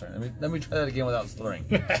 I'm sorry, let me try that again without slurring.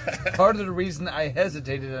 Part of the reason I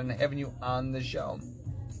hesitated on having you on the show.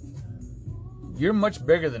 You're much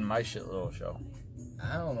bigger than my shit little show.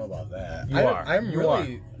 I don't know about that.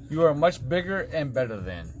 You are much bigger and better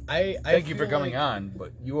than. Thank you for coming on,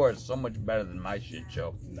 but you are so much better than my shit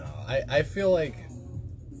show. No, I feel like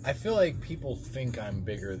people think I'm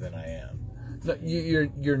bigger than I am. No,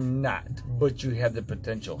 you're not, but you have the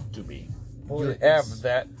potential to be. Well, you have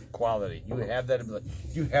that quality. You have that ability.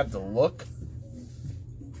 You have the look.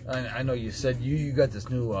 And I know you said you got this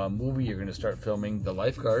new movie you're going to start filming, The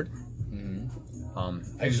Lifeguard. Mm-hmm.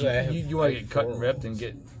 Actually, you want to get cut and ripped and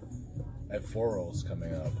get. I have 4 roles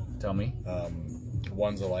coming up. Tell me.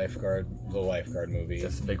 One's the lifeguard movie.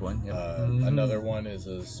 That's the big one. Yep. Another one is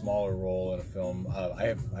a smaller role in a film. I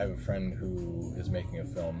have a friend who is making a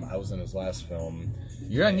film. I was in his last film.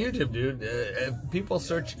 You're on YouTube, dude. If people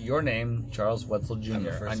search your name, Charles Wetzel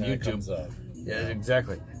Jr. on YouTube. Comes up. Yeah,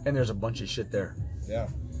 exactly. And there's a bunch of shit there. Yeah.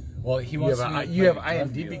 Well, he wants you have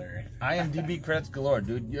IMDb credits galore,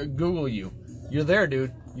 dude. Google you. You're there,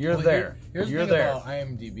 dude. You're there. Here's the thing about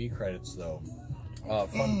IMDb credits, though.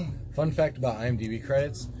 Fun fact about IMDb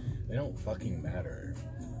credits: they don't fucking matter.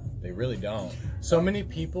 They really don't. So many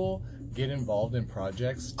people get involved in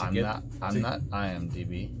projects. I'm not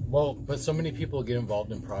IMDb. Well, but so many people get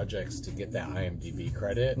involved in projects to get that IMDb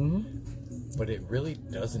credit. Mm-hmm. But it really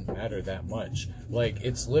doesn't matter that much. Like,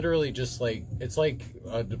 it's literally just like, it's like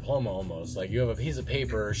a diploma almost. Like, you have a piece of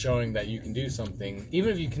paper showing that you can do something.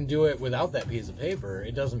 Even if you can do it without that piece of paper,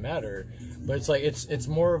 it doesn't matter. But it's like, it's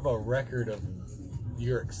more of a record of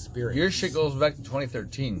your experience. Your shit goes back to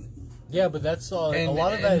 2013. Yeah, but that's a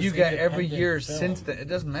lot of that. And you got every year since then. It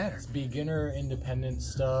doesn't matter. It's beginner independent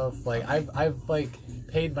stuff. Like, I've like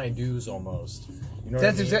paid my dues almost. You know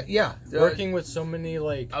That's what I mean? exactly, yeah. Working with so many,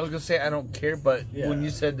 like... I was going to say I don't care, but when you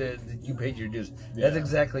said that you paid your dues, that's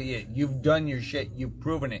exactly it. You've done your shit. You've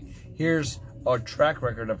proven it. Here's a track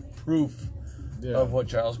record of proof of what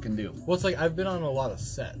Charles can do. Well, it's like I've been on a lot of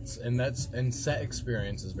sets, and set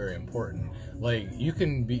experience is very important. Like, you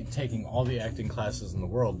can be taking all the acting classes in the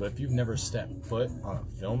world, but if you've never stepped foot on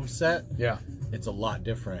a film set, it's a lot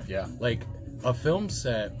different. Yeah. Like, a film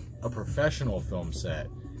set, a professional film set,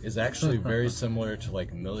 is actually very similar to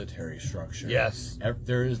like military structure. Yes.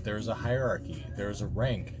 There's a hierarchy. There's a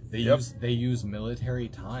rank. They use military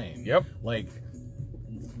time. Yep. Like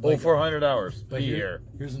 400 hours a year.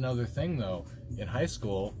 Here's another thing though. In high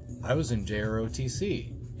school, I was in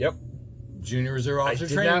JROTC. Yep. Junior Reserve Officer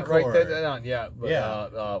Training Corps. I did not write that down. Yeah.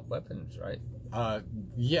 But, weapons, right?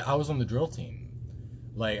 Yeah, I was on the drill team.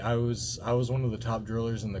 Like, I was one of the top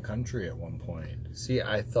drillers in the country at one point. See,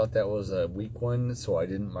 I thought that was a weak one, so I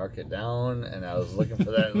didn't mark it down, and I was looking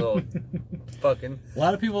for that little fucking... A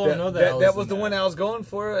lot of people don't know that. That was the one I was going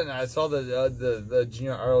for, and I saw the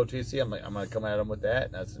junior ROTC. I'm like, I'm going to come at him with that,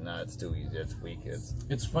 and I said, nah, it's too easy. It's weak.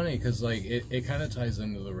 It's funny, because, like, it kind of ties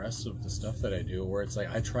into the rest of the stuff that I do, where it's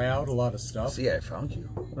like, I try out a lot of stuff. See, I found you.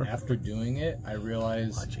 After doing it, I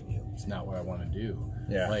realized it's not what I want to do.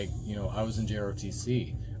 Yeah. Like, you know, I was in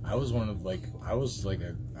JROTC. I was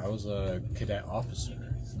a cadet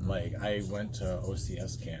officer. Like, I went to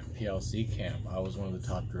OCS camp, PLC camp. I was one of the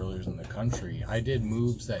top drillers in the country. I did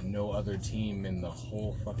moves that no other team in the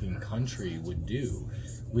whole fucking country would do.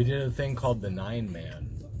 We did a thing called the 9-man,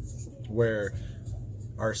 where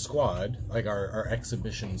our squad, like our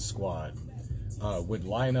exhibition squad, would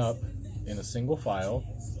line up in a single file,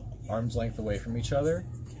 arm's length away from each other.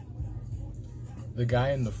 The guy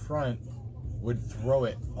in the front would throw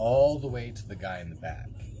it all the way to the guy in the back.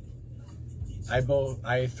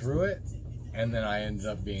 I threw it, and then I ended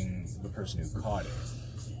up being the person who caught it.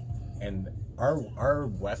 And our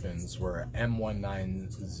weapons were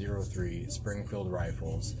M1903 Springfield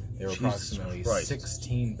rifles. They were approximately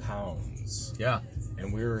 16 pounds. Yeah.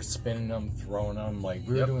 And we were spinning them, throwing them. Like,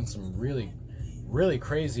 we were doing some really, really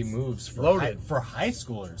crazy moves for high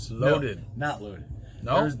schoolers. Loaded. No, not loaded.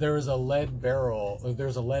 No? There was a lead barrel.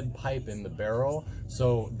 There's a lead pipe in the barrel,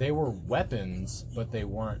 so they were weapons, but they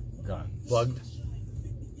weren't guns. Plugged.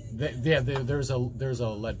 There's a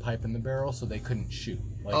lead pipe in the barrel, so they couldn't shoot.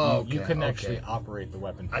 Like, you couldn't actually operate the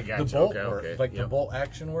weapon. I got the you. bolt Okay. worked, like the bolt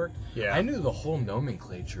action worked. Yeah. I knew the whole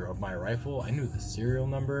nomenclature of my rifle. I knew the serial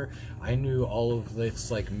number. I knew all of its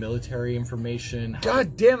like military information.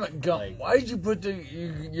 God damn it, gun! Why did you put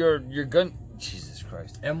your gun Jesus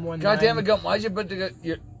Christ. M19. God damn it, Gump. Why'd you put the...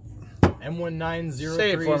 Say it for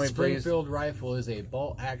M1903 me, Springfield rifle is a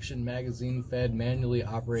bolt-action magazine-fed, manually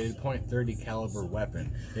operated .30 caliber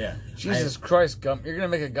weapon. Yeah. Jesus Christ, Gump. You're going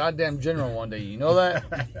to make a goddamn general one day. You know that?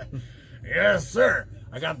 Yes, sir.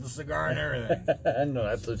 I got the cigar and everything. No,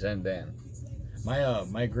 that's Lieutenant Dan.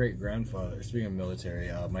 My great-grandfather, speaking of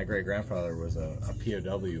military, my great-grandfather was a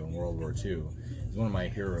POW in World War II. He's one of my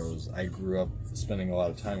heroes. I grew up spending a lot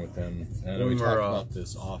of time with him, and I know we talked about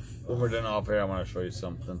this off. When we're done off here, I want to show you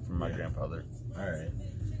something from my grandfather. All right.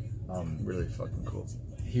 Really fucking cool.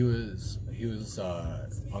 He was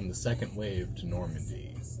on the second wave to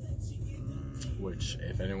Normandy, which,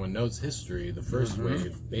 if anyone knows history, the first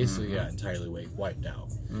wave basically got entirely wiped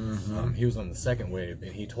out. He was on the second wave,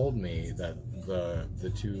 and he told me that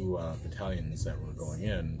the two battalions that were going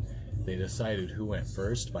in, they decided who went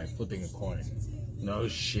first by flipping a coin. No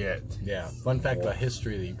shit. Yeah. Fun fact about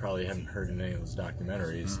history that you probably haven't heard in any of those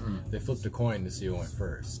documentaries. They flipped a coin to see who went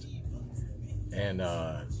first. And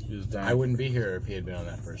I wouldn't be here if he had been on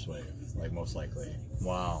that first wave, like, most likely.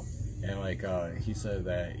 Wow. And like he said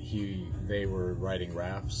that they were riding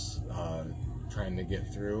rafts trying to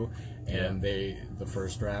get through, and the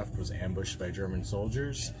first raft was ambushed by German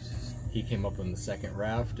soldiers. He came up on the second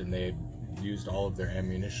raft, and they had used all of their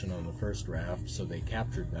ammunition on the first raft, so they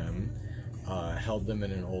captured them, held them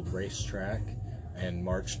in an old racetrack, and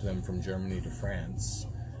marched them from Germany to France.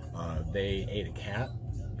 They ate a cat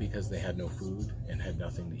because they had no food and had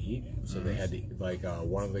nothing to eat. So they had to, like,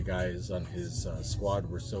 one of the guys on his squad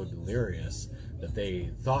were so delirious that they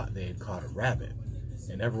thought they had caught a rabbit.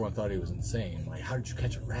 And everyone thought he was insane. Like, how did you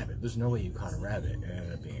catch a rabbit? There's no way you caught a rabbit. And it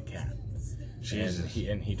ended up being a cat. Jesus.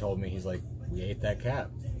 And he told me, he's like, we ate that cat.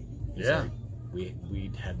 He's like,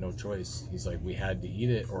 we had no choice. He's like, we had to eat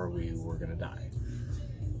it or we were going to die.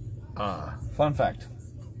 Fun fact.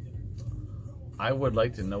 I would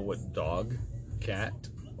like to know what dog, cat,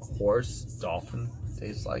 horse, dolphin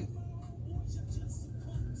tastes like.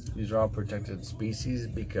 These are all protected species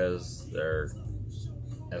because they're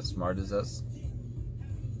as smart as us.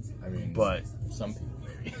 I mean, but some people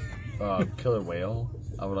maybe. Killer whale,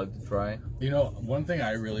 I would like to try. You know, one thing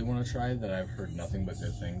I really want to try that I've heard nothing but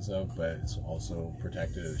good things of, but it's also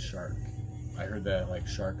protected, is shark. I heard that, like,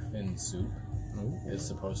 shark fin soup is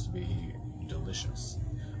supposed to be delicious.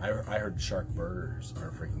 I heard shark burgers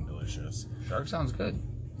are freaking delicious. Shark sounds good.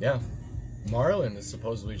 Yeah. Marlin is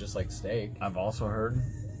supposedly just like steak. I've also heard,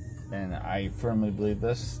 and I firmly believe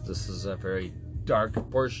this is a very dark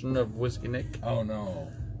portion of Whiskey Nick. Oh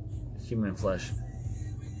no. Human flesh.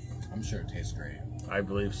 I'm sure it tastes great. I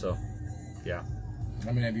believe so. Yeah.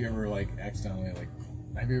 I mean, have you ever, like, accidentally, like,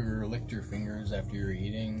 have you ever licked your fingers after you're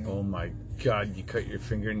eating? Oh my God, you cut your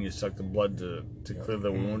finger and you suck the blood to clear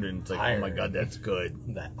the wound, and it's like, iron. Oh my God, that's good.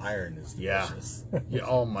 That iron is delicious. Yeah.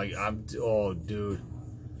 Oh my, dude.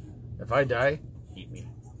 If I die, eat me.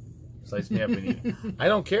 Slice me up and eat me. I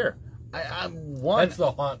don't care. That's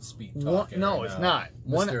the haunt speak talking. No, it's not.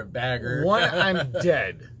 Mr. Bagger. I'm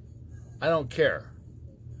dead. I don't care.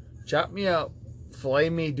 Chop me up, fillet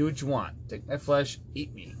me, do what you want. Take my flesh,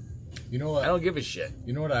 eat me. You know what? I don't give a shit.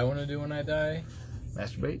 You know what I want to do when I die?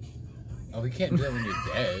 Masturbate? Oh, we can't do that when you're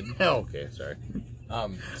dead. Okay, sorry.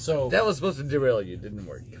 So that was supposed to derail you. It didn't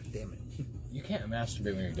work. God damn it. You can't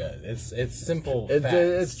masturbate when you're dead. It's simple.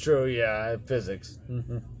 It's true. Yeah, physics.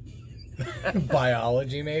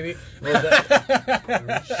 Biology, maybe.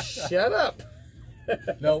 Shut up.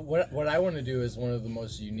 No, what I want to do is one of the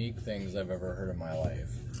most unique things I've ever heard in my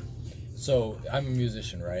life. So I'm a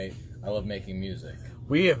musician, right? I love making music.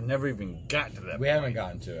 We have never even gotten to that. We haven't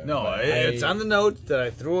gotten to it. No, it's on the notes that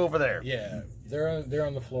I threw over there. Yeah, they're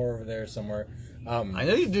on the floor over there somewhere. I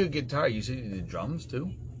know you do guitar. You said you did drums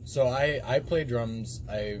too. So I play drums.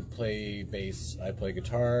 I play bass. I play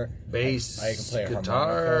guitar. Bass. I can play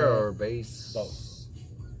guitar harmonica. or bass. Both.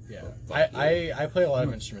 Yeah, I play a lot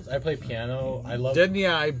of instruments. I play piano. I love.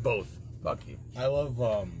 Both. Fuck you. I love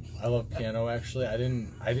piano. Actually, I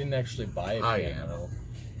didn't actually buy a piano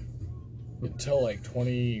until like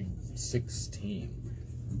 2016.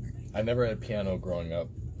 I never had a piano growing up.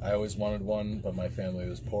 I always wanted one, but my family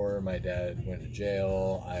was poor. My dad went to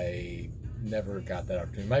jail. I never got that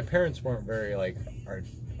opportunity. My parents weren't very, like,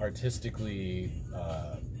 artistically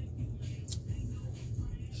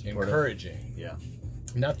encouraging. Yeah.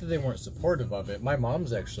 Not that they weren't supportive of it. My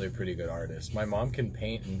mom's actually a pretty good artist. My mom can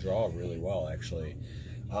paint and draw really well, actually.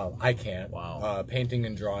 I can't. Wow. Painting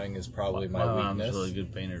and drawing is probably my weakness. My mom's a really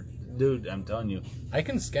good painter. Dude, I'm telling you. I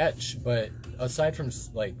can sketch, but aside from,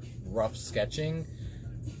 like, rough sketching,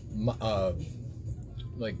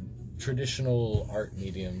 like, traditional art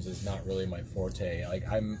mediums is not really my forte. Like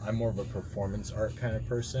I'm more of a performance art kind of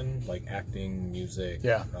person, like acting, music,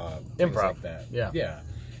 Yeah. things Improv. like that. Yeah. Yeah.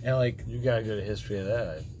 And like You got a good history of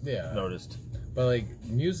that, yeah. I noticed. But like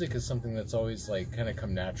music is something that's always like kind of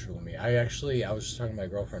come natural to me. I was just talking to my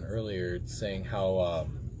girlfriend earlier saying how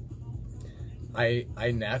I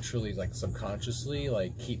naturally like subconsciously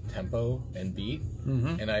like keep tempo and beat,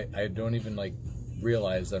 and I don't even like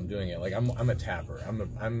realize that I'm doing it. Like I'm a tapper.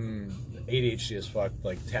 I'm ADHD as fuck.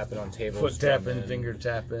 Like tapping on tables, Foot tapping, drumming, finger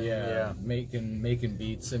tapping. yeah, making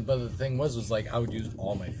beats. And but the thing was like I would use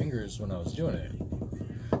all my fingers when I was doing it.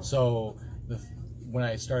 So when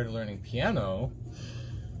I started learning piano,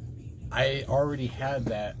 I already had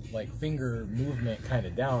that like finger movement kind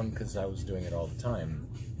of down because I was doing it all the time.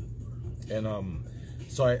 And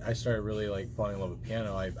so I started really like falling in love with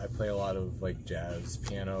piano. I play a lot of like jazz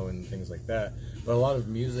piano and things like that. But a lot of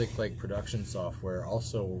music like production software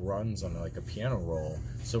also runs on like a piano roll.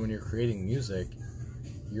 So when you're creating music,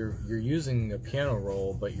 you're using a piano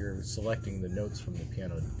roll, but you're selecting the notes from the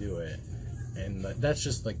piano to do it. And that's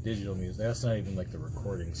just like digital music. That's not even like the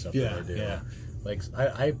recording stuff that I do. Yeah. Like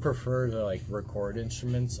I prefer to like record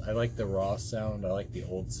instruments. I like the raw sound. I like the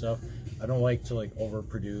old stuff. I don't like to like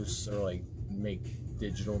overproduce or like make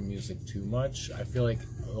digital music too much. I feel like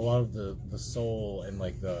a lot of the soul and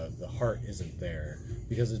like the heart isn't there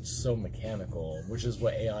because it's so mechanical, which is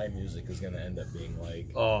what AI music is going to end up being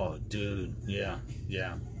like. Oh, dude. Yeah.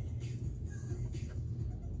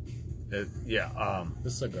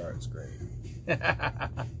 This cigar is great.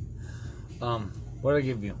 What did I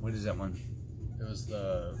give you? What is that one? It was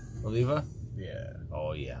the Oliva? yeah.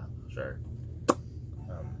 Oh, yeah. Sure.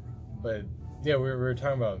 But yeah, we were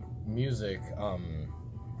talking about music.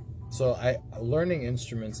 So learning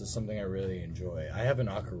instruments is something I really enjoy. I have an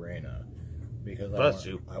ocarina because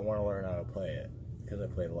I want to learn how to play it because I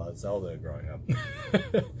played a lot of Zelda growing up.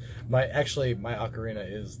 my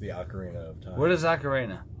ocarina is the Ocarina of Time. What is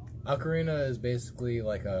ocarina? Ocarina is basically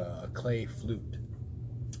like a clay flute.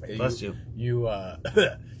 Bless you.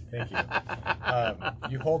 Thank you.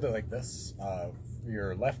 You hold it like this.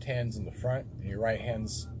 Your left hand's in the front, and your right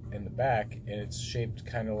hand's in the back, and it's shaped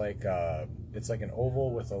kind of like it's like an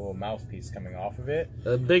oval with a little mouthpiece coming off of it.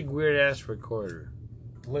 A big weird ass recorder.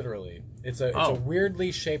 Literally, it's a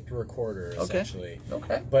weirdly shaped recorder essentially.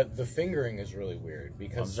 Okay. But the fingering is really weird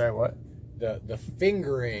because I'm sorry, what? The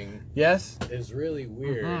fingering Yes is really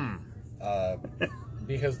weird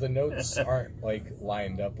because the notes aren't like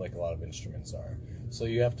lined up like a lot of instruments are. So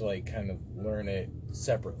you have to like kind of learn it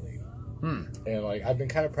separately. And like I've been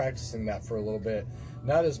kind of practicing that for a little bit.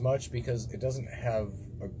 Not as much because it doesn't have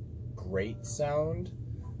a great sound.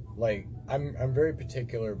 Like I'm very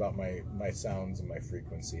particular about my sounds and my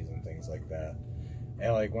frequencies and things like that.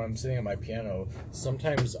 And like when I'm sitting at my piano,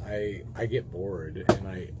 sometimes I get bored and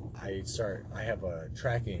I have a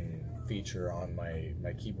tracking feature on my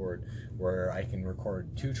keyboard where I can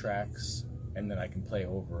record 2 tracks and then I can play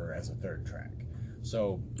over as a 3rd track.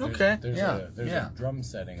 So there's a drum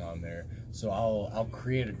setting on there. So I'll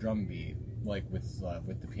create a drum beat like with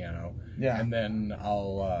the piano. Yeah. And then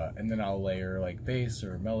I'll layer like bass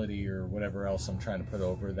or melody or whatever else I'm trying to put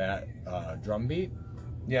over that drum beat.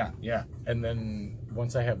 Yeah. And then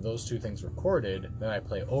once I have those 2 things recorded, then I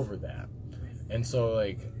play over that. And so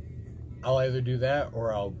like I'll either do that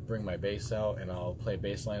or I'll bring my bass out and I'll play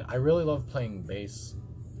bass line. I really love playing bass.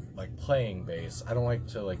 I don't like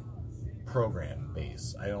to like program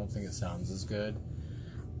bass. I don't think it sounds as good.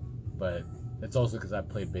 But it's also because I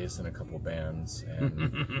played bass in a couple bands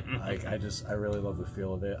and I really love the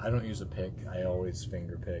feel of it. I don't use a pick. I always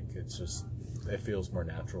finger pick. It feels more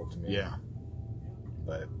natural to me. Yeah.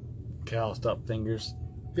 But calloused up fingers.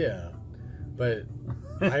 Yeah. But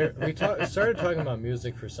we started talking about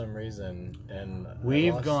music for some reason, and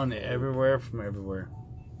we've gone everywhere from everywhere.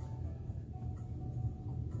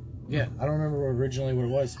 Yeah, I don't remember originally what it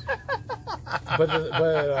was,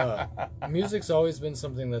 but music's always been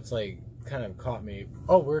something that's like kind of caught me.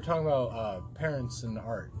 Oh, we were talking about parents and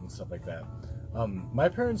art and stuff like that. My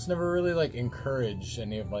parents never really like encouraged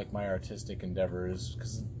any of like my artistic endeavors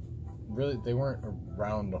because really they weren't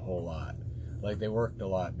around a whole lot. Like they worked a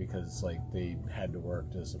lot because like they had to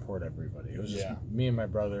work to support everybody. It was just me and my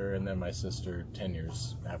brother and then my sister 10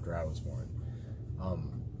 years after I was born.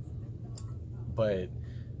 But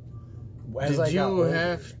as did you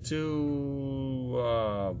have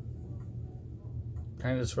to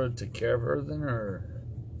kind of sort of take care of her then, or?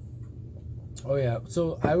 Oh yeah.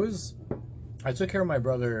 So I took care of my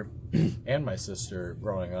brother and my sister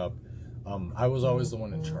growing up. I was always the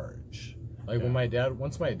one in charge. Like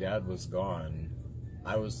once my dad was gone,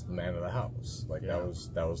 I was the man of the house. Like Yeah.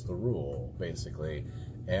 that was the rule, basically.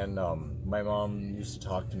 And my mom used to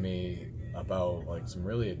talk to me about like some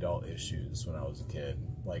really adult issues when I was a kid.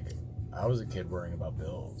 Like I was a kid worrying about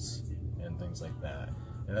bills and things like that.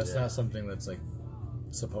 And that's Yeah. not something that's like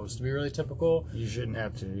supposed to be really typical. You shouldn't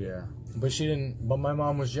have to, yeah. But she didn't. But my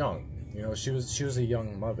mom was young. You know, she was a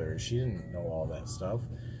young mother. She didn't know all that stuff.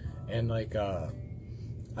 And like I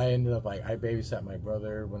ended up like I babysat my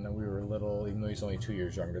brother when we were little, even though he's only 2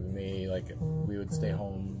 years younger than me. Like we would stay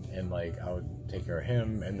home and like I would take care of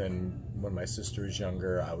him. And then when my sister was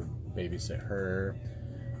younger, I would babysit her.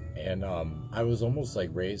 And I was almost like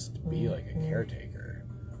raised to be like a caretaker,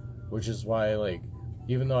 which is why like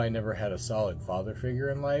even though I never had a solid father figure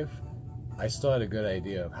in life, I still had a good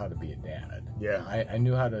idea of how to be a dad. Yeah. I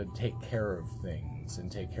knew how to take care of things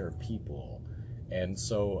and take care of people. And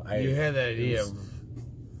so You had that idea of,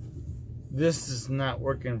 this is not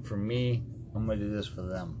working for me, I'm going to do this for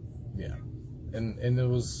them. Yeah. And it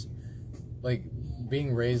was like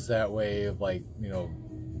being raised that way of like, you know,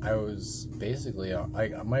 I was basically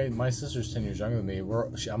my sister's 10 years younger than me.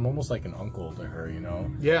 I'm almost like an uncle to her, you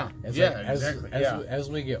know. Yeah. It's Yeah, like, exactly. As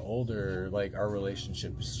we get older, like our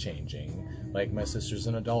relationship is changing. Like my sister's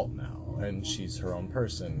an adult now, and she's her own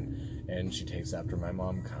person, and she takes after my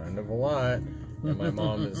mom kind of a lot. And my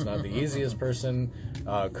mom is not the easiest person.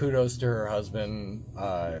 Kudos to her husband.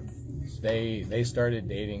 They started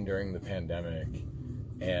dating during the pandemic,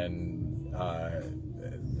 and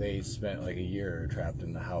they spent like a year trapped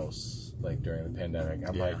in the house like during the pandemic.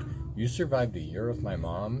 I'm like, you survived a year with my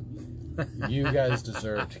mom. You guys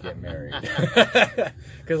deserve to get married.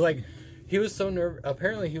 Because like he was so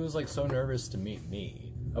apparently he was like so nervous to meet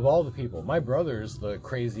me of all the people. My brother's the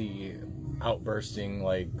crazy outbursting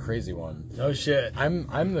like crazy one. Oh shit.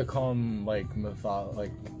 I'm the calm like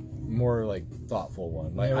more like thoughtful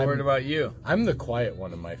one. Like I'm worried about you. I'm the quiet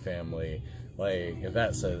one in my family. Like if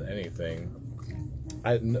that says anything.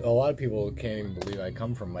 A lot of people can't even believe I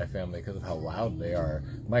come from my family because of how loud they are.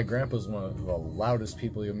 My grandpa's one of the loudest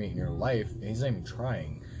people you'll meet in your life, and he's not even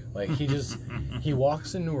trying. Like he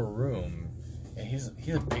walks into a room, and he's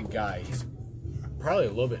a big guy. He's probably a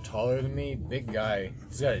little bit taller than me, big guy.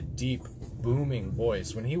 He's got a deep, booming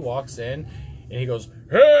voice. When he walks in, and he goes,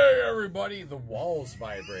 "Hey everybody!" the walls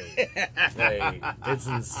vibrate. Like it's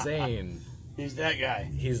insane. He's that guy.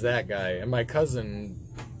 He's that guy, and my cousin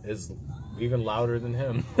is even louder than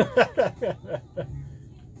him.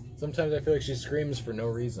 Sometimes I feel like she screams for no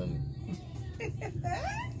reason.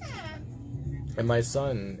 And my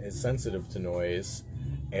son is sensitive to noise,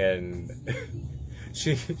 and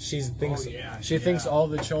she thinks all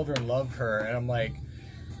the children love her, and I'm like,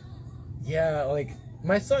 yeah, like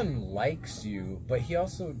my son likes you, but he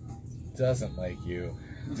also doesn't like you.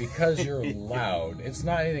 Because you're loud. It's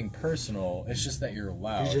not anything personal. It's just that you're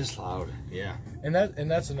loud. He's just loud. Yeah. And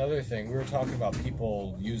that's another thing. We were talking about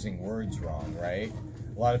people using words wrong, right?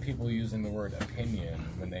 A lot of people using the word opinion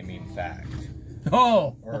when they mean fact.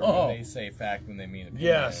 Oh. Or when they say fact when they mean opinion.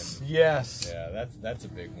 Yes. Yes. Yeah, that's a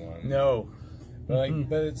big one. No. But like,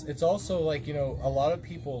 but it's also like, you know, a lot of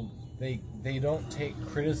people they don't take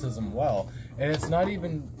criticism well, and it's not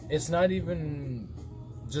even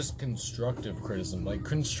just constructive criticism. Like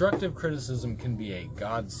constructive criticism can be a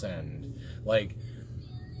godsend. Like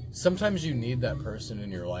sometimes you need that person in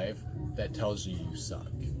your life that tells you you suck.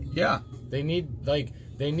 Yeah. They need to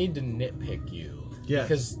nitpick you. Yes.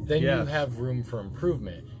 Because then Yes. you have room for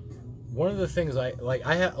improvement. One of the things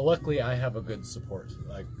luckily I have a good support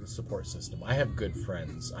system. I have good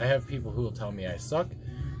friends. I have people who will tell me I suck,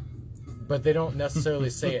 but they don't necessarily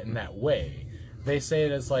say it in that way. They say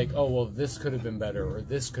it as like, oh, well, this could have been better, or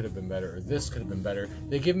this could have been better, or this could have been better.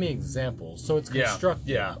 They give me examples, so it's constructive.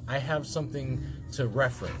 Yeah. I have something to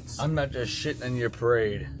reference. I'm not just shitting in your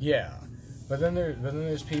parade. Yeah. But then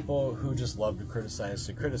there's people who just love to criticize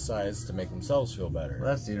to make themselves feel better. Well,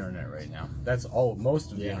 that's the internet right now. That's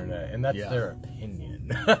most of the internet, and that's their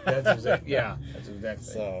opinion. That's exactly. Yeah. That's exactly.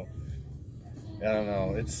 So, I don't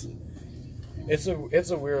know. It's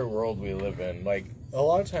a weird world we live in. Like, a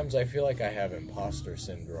lot of times I feel like I have imposter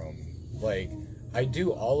syndrome. Like, I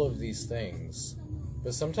do all of these things,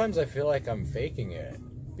 but sometimes I feel like I'm faking it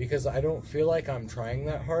because I don't feel like I'm trying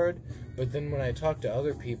that hard. But then when I talk to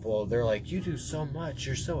other people, they're like, you do so much,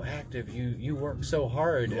 you're so active, you work so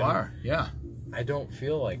hard. You are, yeah. I don't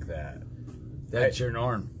feel like that. That's your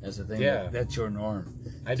norm. That's the thing. Yeah. That's your norm.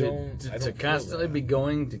 I don't To constantly be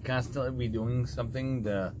going, to constantly be doing something,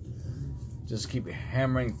 to just keep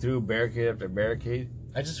hammering through barricade after barricade.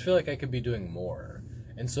 I just feel like I could be doing more.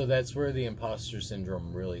 And so that's where the imposter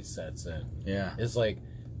syndrome really sets in. Yeah. It's like,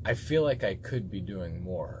 I feel like I could be doing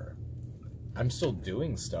more. I'm still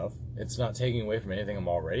doing stuff. It's not taking away from anything I'm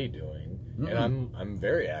already doing. And I'm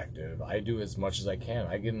very active. I do as much as I can.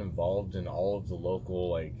 I get involved in all of the local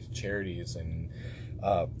like charities and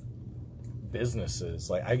businesses.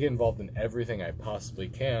 Like I get involved in everything I possibly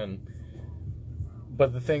can.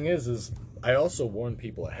 But the thing is I also warn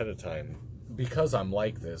people ahead of time because I'm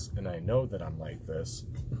like this, and I know that I'm like this.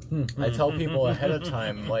 I tell people ahead of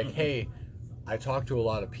time, like, hey, I talk to a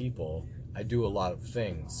lot of people. I do a lot of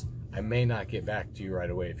things. I may not get back to you right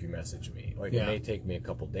away if you message me. Like, it may take me a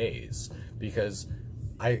couple days because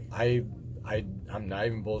I'm not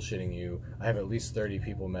even bullshitting you. I have at least 30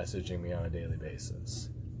 people messaging me on a daily basis.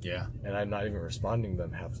 Yeah. And I'm not even responding to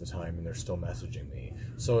them half the time, and they're still messaging me.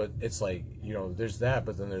 So it's like, you know, there's that,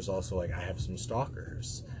 but then there's also, like, I have some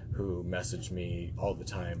stalkers who message me all the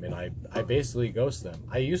time, and I basically ghost them.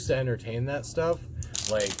 I used to entertain that stuff.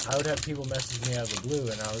 Like, I would have people message me out of the blue,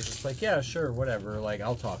 and I was just like, yeah, sure, whatever. Like,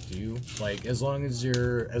 I'll talk to you. Like, as long as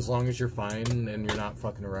you're fine and you're not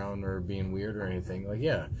fucking around or being weird or anything. Like,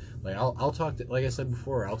 yeah. Like, I'll talk to, like I said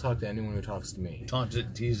before, I'll talk to anyone who talks to me. Taunt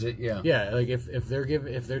it, tease it, yeah. Yeah, like if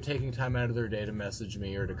they're taking time out of their day to message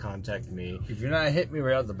me or to contact me. If you're not hitting me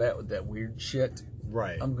right out the bat with that weird shit,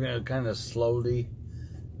 right? I'm gonna kind of slowly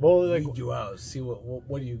weed you out. See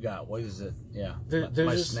what do you got? What is it? Yeah,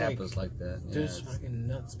 my snap is like that. Yeah, there's fucking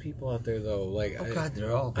nuts people out there though. Like, oh god,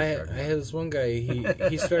 they're all. I had this one guy.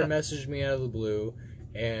 He started messaging me out of the blue.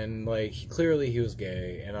 And, like, clearly he was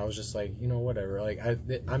gay, and I was just like, you know, whatever. Like,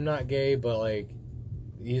 I'm not gay, but, like,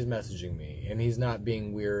 he's messaging me, and he's not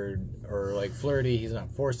being weird or, like, flirty. He's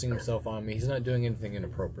not forcing himself on me. He's not doing anything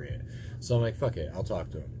inappropriate. So I'm like, fuck it, I'll talk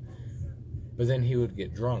to him. But then he would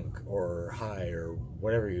get drunk or high or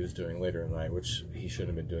whatever he was doing later in the night, which he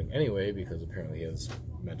shouldn't have been doing anyway, because apparently he has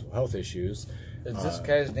mental health issues. Is this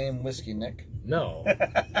guy's name Whiskey Nick? No.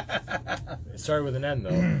 It started with an N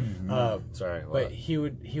though. Sorry. What? But he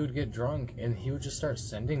would get drunk and he would just start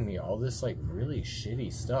sending me all this like really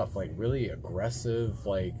shitty stuff, like really aggressive,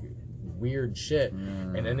 like weird shit.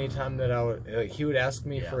 And anytime that I would, like, he would ask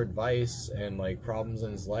me for advice and like problems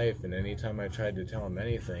in his life, and anytime I tried to tell him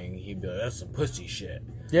anything, he'd be like, "That's some pussy shit."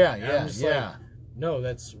 Yeah, and I'm just like, no,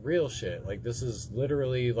 that's real shit. Like, this is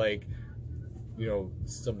literally like, you know,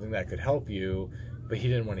 something that could help you. But he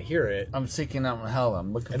didn't want to hear it. I'm seeking out help.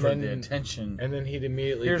 I'm looking for the attention. And then he'd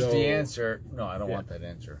immediately Here's go, the answer. No, I don't want that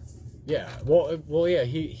answer. Yeah. Well, yeah.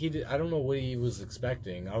 He did, I don't know what he was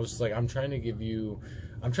expecting. I was like, I'm trying to give you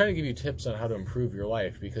tips on how to improve your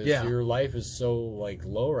life, because your life is so like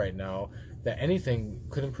low right now that anything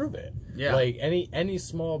could improve it. Yeah. Like any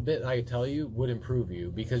small bit I tell you would improve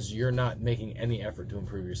you, because you're not making any effort to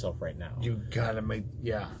improve yourself right now. You gotta make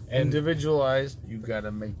individualized. You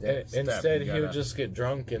gotta make that. Instead, he would just get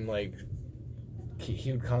drunk and like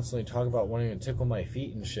he would constantly talk about wanting to tickle my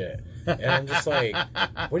feet and shit. And I'm just like,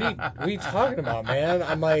 what are you talking about, man?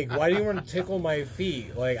 I'm like, why do you want to tickle my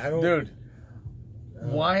feet? Like, I don't. Dude,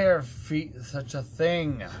 why are feet such a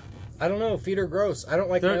thing? I don't know. Feet are gross. I don't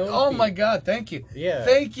like my own feet. Oh my god, thank you. Yeah.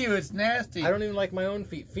 Thank you, it's nasty. I don't even like my own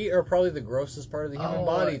feet. Feet are probably the grossest part of the human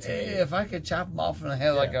body to me. If I could chop them off and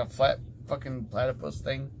have like a flat fucking platypus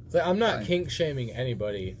thing. So I'm not kink shaming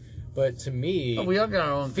anybody, but to me, we all got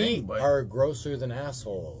our own feet are grosser than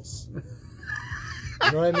assholes.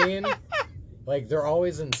 You know what I mean? Like, they're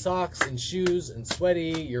always in socks and shoes and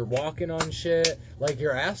sweaty. You're walking on shit. Like,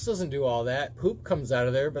 your ass doesn't do all that. Poop comes out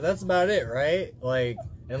of there, but that's about it, right? Like,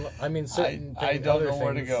 and I mean, certain I don't know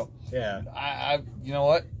where to go. Yeah. You know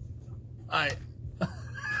what?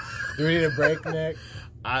 Do we need a break, Nick?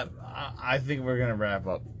 I think we're gonna wrap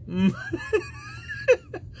up.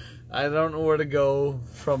 I don't know where to go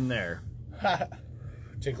from there.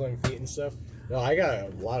 Tickling feet and stuff. No, I got a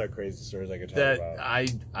lot of crazy stories I could talk about. I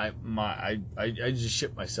just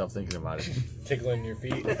shit myself thinking about it. Tickling your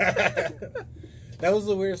feet. That was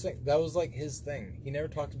the weirdest thing. That was like his thing. He never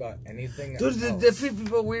talked about anything else. The feet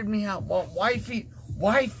people weird me out. Why feet?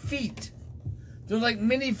 Why feet? They're like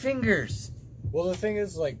mini fingers. Well, the thing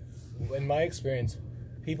is, like, in my experience,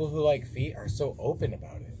 people who like feet are so open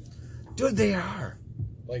about it. Dude, they are.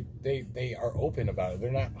 Like, they are open about it.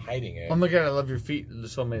 They're not hiding it. Oh my god, I love your feet. They're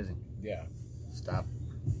so amazing. Yeah. Stop.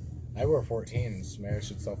 I wear 14s. Maybe I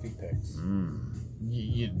should sell feet pics.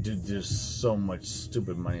 Dude, there's so much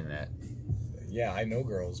stupid money in that. Yeah, I know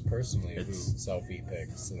girls personally who sell feet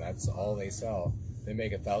pics, and that's all they sell. They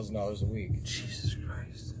make $1,000 a week. Jesus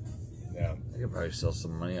Christ. Yeah. I could probably sell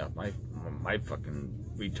some money off my fucking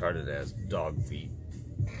retarded ass dog feet.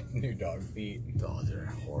 New dog feet. Oh, they're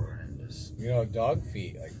horrendous. You know, dog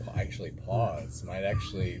feet, like, actually paws, might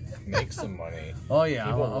actually make some money. Oh, yeah.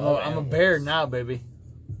 I'm a bear now, baby.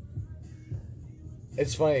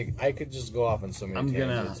 It's funny. I could just go off on so many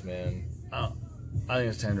tangents, man. I think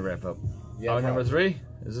it's time to wrap up. Yeah, Hour number 3.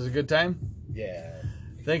 Is this a good time? Yeah.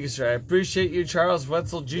 Thank you, sir. I appreciate you, Charles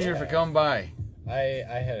Wetzel Jr., for coming by. I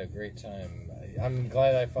had a great time. I'm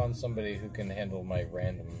glad I found somebody who can handle my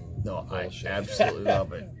random bullshit. I absolutely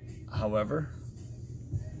love it. However...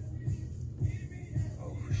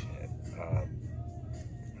 Oh, shit. I don't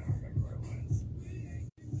remember what it was.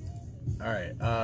 All right.